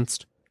up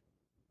against,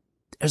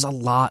 there's a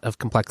lot of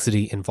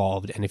complexity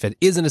involved. And if it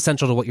isn't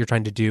essential to what you're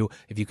trying to do,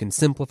 if you can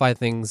simplify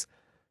things,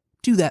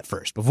 do that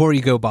first before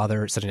you go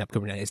bother setting up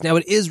Kubernetes. Now,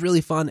 it is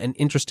really fun and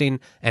interesting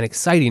and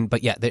exciting,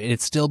 but yeah,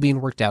 it's still being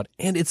worked out.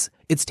 And it's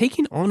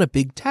taking on a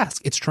big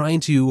task. It's trying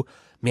to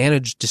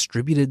manage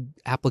distributed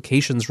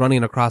applications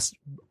running across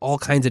all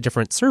kinds of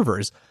different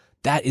servers.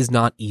 That is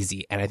not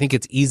easy. And I think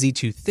it's easy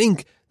to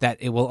think that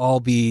it will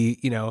all be,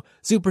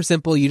 super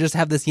simple. You just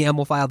have this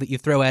YAML file that you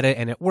throw at it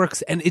and it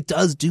works. And it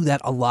does do that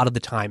a lot of the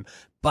time.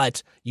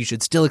 But you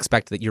should still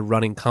expect that you're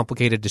running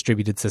complicated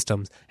distributed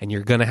systems and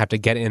you're going to have to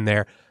get in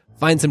there,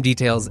 find some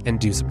details, and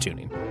do some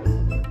tuning.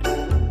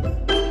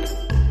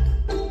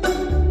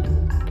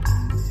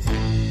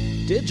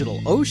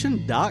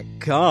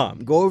 DigitalOcean.com.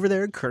 Go over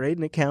there, create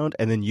an account,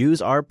 and then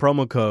use our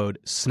promo code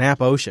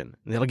SNAPOcean.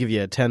 That'll give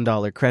you a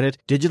 $10 credit.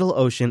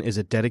 DigitalOcean is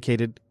a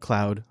dedicated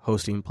cloud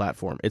hosting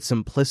platform. It's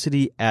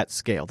simplicity at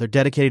scale. They're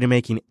dedicated to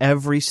making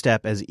every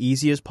step as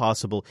easy as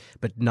possible,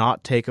 but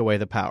not take away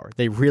the power.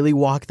 They really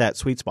walk that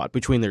sweet spot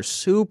between their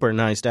super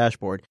nice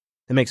dashboard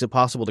that makes it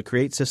possible to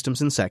create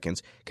systems in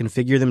seconds,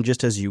 configure them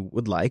just as you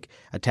would like,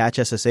 attach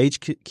SSH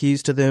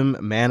keys to them,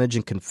 manage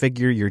and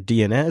configure your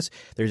DNS.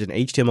 There's an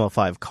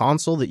HTML5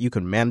 console that you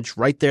can manage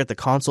right there at the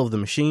console of the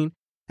machine.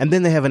 And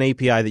then they have an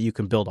API that you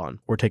can build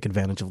on or take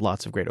advantage of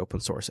lots of great open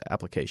source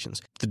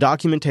applications. The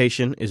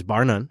documentation is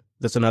bar none.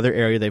 That's another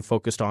area they've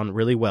focused on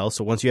really well.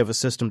 So once you have a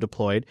system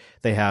deployed,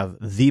 they have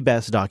the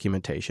best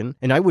documentation.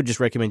 And I would just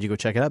recommend you go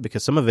check it out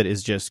because some of it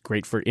is just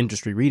great for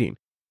industry reading.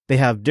 They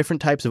have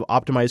different types of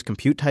optimized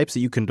compute types that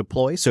you can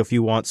deploy. So if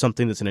you want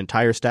something that's an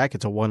entire stack,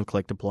 it's a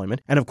one-click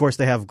deployment. And of course,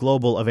 they have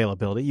global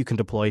availability. You can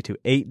deploy to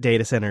 8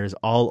 data centers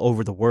all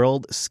over the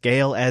world,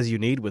 scale as you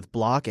need with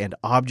block and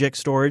object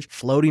storage,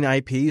 floating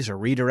IPs or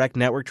redirect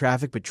network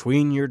traffic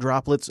between your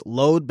droplets,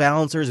 load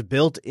balancers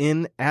built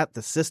in at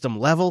the system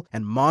level,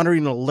 and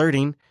monitoring and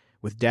alerting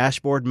with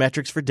dashboard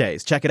metrics for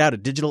days. Check it out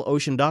at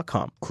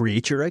DigitalOcean.com.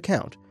 Create your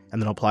account,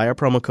 and then apply our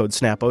promo code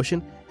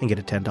SNAPOcean and get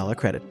a $10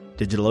 credit.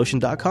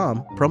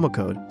 DigitalOcean.com, promo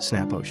code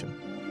SNAPOcean.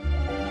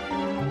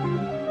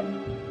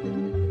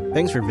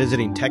 Thanks for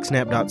visiting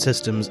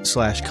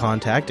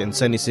TechSnap.systems/contact and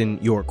sending us in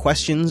your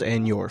questions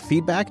and your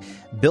feedback.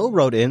 Bill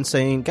wrote in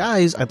saying,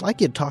 guys, I'd like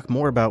you to talk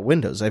more about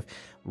Windows. I've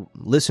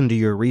listened to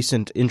your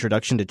recent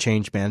introduction to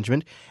change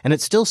management, and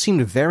it still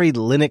seemed very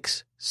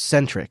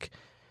Linux-centric.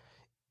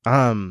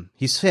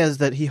 He says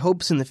that he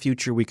hopes in the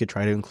future we could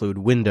try to include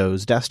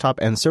Windows, desktop,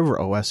 and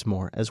server OS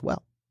more as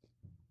well.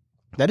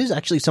 That is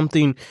actually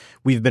something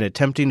we've been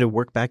attempting to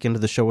work back into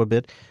the show a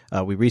bit.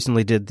 We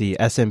recently did the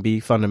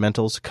SMB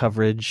fundamentals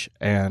coverage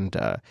and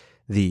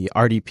the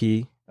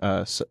RDP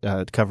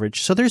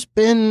coverage. So there's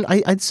been,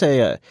 I'd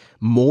say,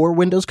 more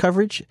Windows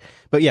coverage.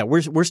 But yeah,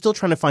 we're still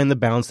trying to find the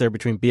balance there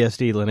between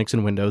BSD, Linux,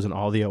 and Windows and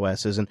all the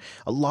OSs. And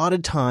a lot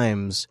of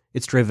times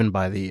it's driven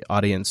by the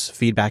audience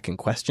feedback and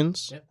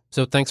questions. Yeah.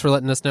 So thanks for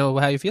letting us know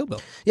how you feel,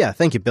 Bill. Yeah,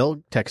 thank you,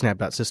 Bill.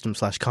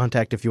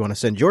 TechSnap.systems/contact if you want to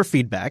send your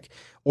feedback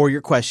or your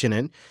question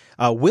in.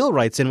 Will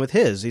writes in with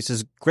his. He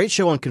says, great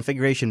show on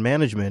configuration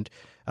management.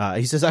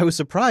 He says, I was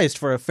surprised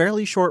for a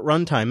fairly short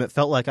runtime. It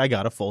felt like I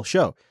got a full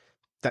show.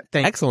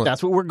 Excellent.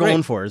 That's what we're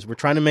going for, is we're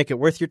trying to make it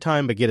worth your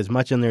time, but get as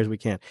much in there as we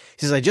can.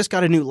 He says, I just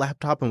got a new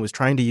laptop and was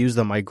trying to use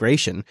the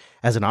migration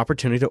as an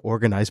opportunity to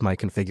organize my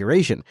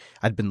configuration.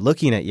 I'd been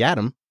looking at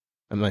Yatum,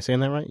 Am I saying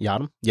that right?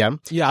 Yadam? Yeah.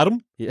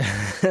 Yadam. Yeah.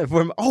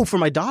 For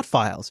my dot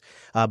files.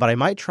 But I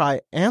might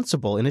try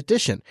Ansible in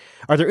addition.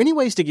 Are there any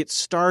ways to get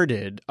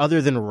started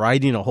other than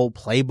writing a whole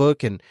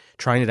playbook and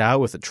trying it out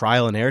with a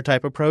trial and error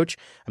type approach?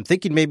 I'm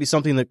thinking maybe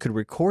something that could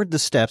record the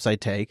steps I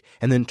take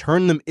and then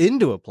turn them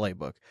into a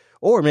playbook.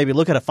 Or maybe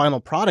look at a final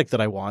product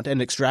that I want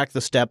and extract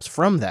the steps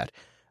from that.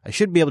 I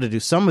should be able to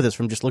do some of this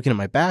from just looking at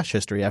my bash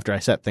history after I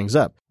set things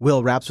up.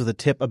 Will wraps with a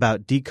tip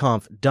about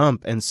dconf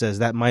dump and says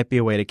that might be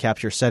a way to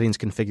capture settings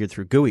configured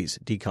through GUIs,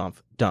 dconf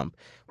dump.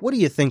 What do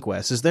you think,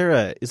 Wes? Is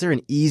there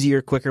an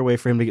easier, quicker way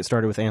for him to get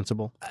started with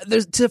Ansible?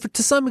 There's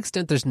to some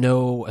extent, there's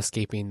no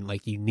escaping.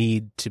 Like, you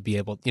need to be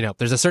able,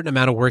 there's a certain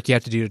amount of work you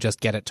have to do to just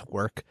get it to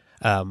work.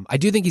 I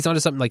do think he's onto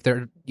something. Like,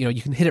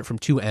 you can hit it from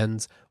two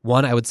ends.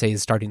 One, I would say,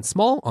 is starting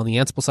small on the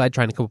Ansible side,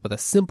 trying to come up with a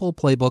simple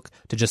playbook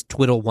to just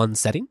twiddle one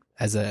setting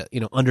as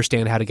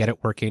understand how to get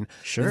it working.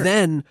 Sure.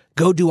 Then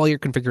go do all your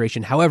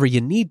configuration however you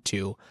need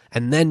to,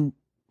 and then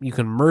you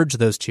can merge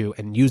those two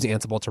and use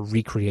Ansible to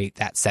recreate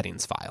that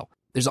settings file.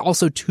 There's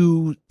also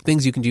two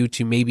things you can do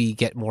to maybe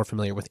get more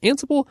familiar with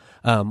Ansible.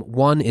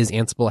 One is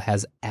Ansible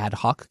has ad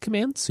hoc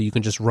commands, so you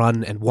can just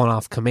run a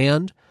one-off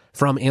command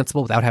from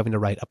Ansible without having to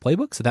write a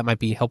playbook, so that might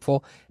be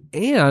helpful.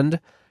 And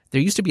there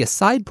used to be a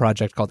side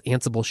project called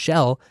Ansible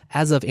Shell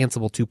as of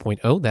Ansible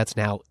 2.0 that's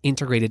now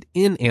integrated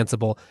in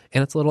Ansible,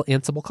 and it's a little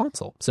Ansible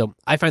console. So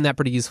I find that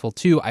pretty useful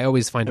too. I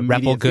always find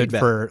REPL good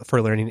for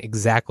learning.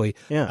 Exactly.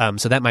 Yeah.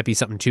 So that might be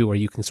something too where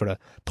you can sort of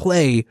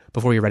play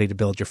before you're ready to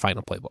build your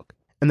final playbook.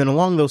 And then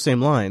along those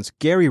same lines,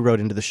 Gary wrote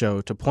into the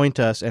show to point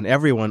us and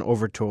everyone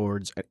over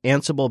towards an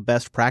Ansible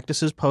best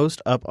practices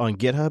post up on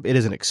GitHub. It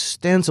is an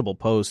extensible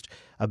post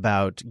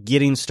about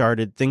getting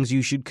started, things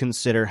you should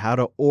consider, how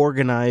to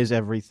organize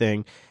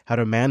everything, how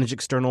to manage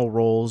external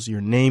roles, your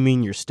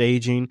naming, your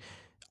staging,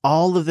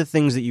 all of the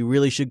things that you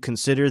really should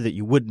consider that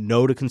you wouldn't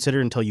know to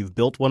consider until you've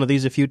built one of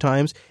these a few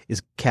times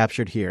is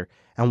captured here.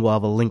 And we'll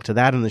have a link to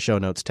that in the show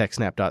notes,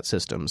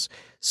 techsnap.systems/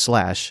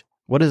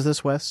 what is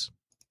this, Wes?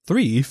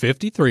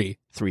 353.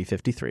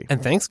 353.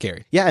 And thanks,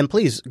 Gary. Yeah, and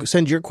please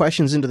send your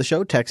questions into the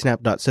show,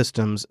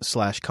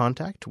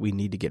 techsnap.systems/contact. We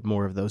need to get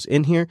more of those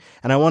in here.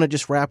 And I want to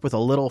just wrap with a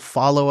little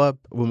follow-up.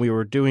 When we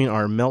were doing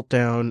our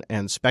Meltdown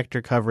and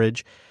Spectre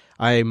coverage,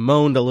 I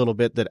moaned a little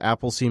bit that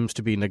Apple seems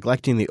to be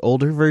neglecting the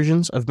older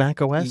versions of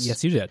macOS.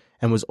 Yes, you did.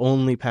 And was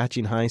only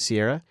patching High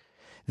Sierra.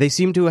 They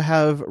seem to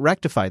have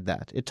rectified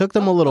that. It took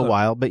them a little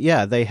while, but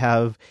yeah, they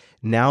have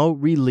now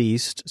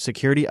released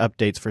security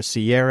updates for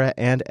Sierra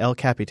and El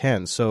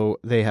Capitan. So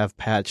they have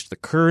patched the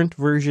current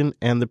version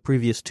and the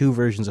previous two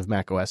versions of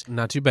macOS.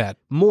 Not too bad.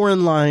 More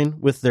in line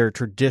with their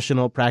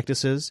traditional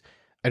practices.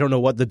 I don't know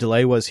what the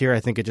delay was here. I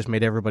think it just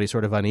made everybody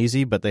sort of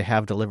uneasy, but they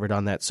have delivered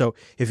on that. So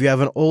if you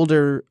have an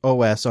older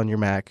OS on your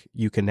Mac,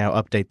 you can now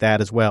update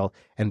that as well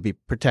and be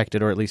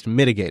protected or at least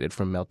mitigated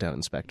from Meltdown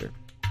and Spectre.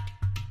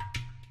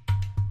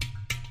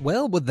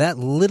 Well, with that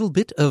little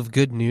bit of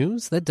good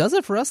news, that does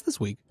it for us this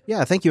week.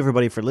 Yeah, thank you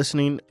everybody for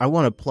listening. I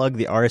want to plug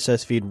the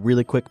RSS feed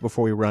really quick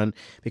before we run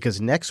because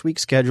next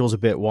week's schedule is a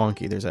bit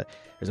wonky. There's a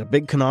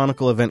big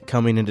Canonical event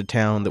coming into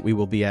town that we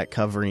will be at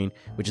covering,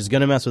 which is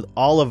going to mess with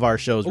all of our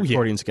shows'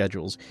 recording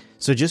schedules.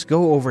 So just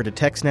go over to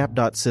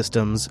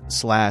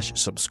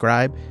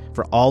techsnap.systems/subscribe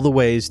for all the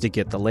ways to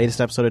get the latest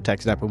episode of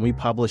TechSnap. When we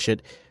publish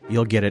it,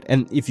 you'll get it.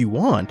 And if you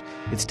want,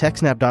 it's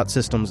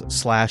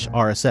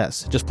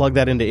techsnap.systems/RSS. Just plug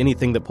that into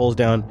anything that pulls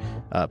down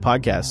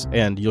podcasts,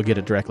 and you'll get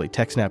it directly.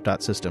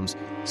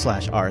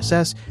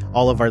 techsnap.systems/RSS.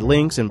 All of our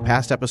links and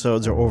past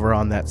episodes are over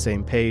on that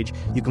same page.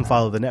 You can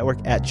follow the network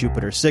at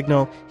Jupiter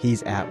Signal.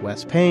 He's at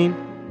Wes Payne.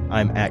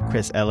 I'm at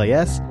Chris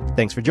LAS.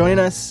 Thanks for joining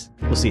us.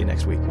 We'll see you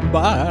next week.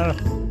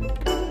 Bye.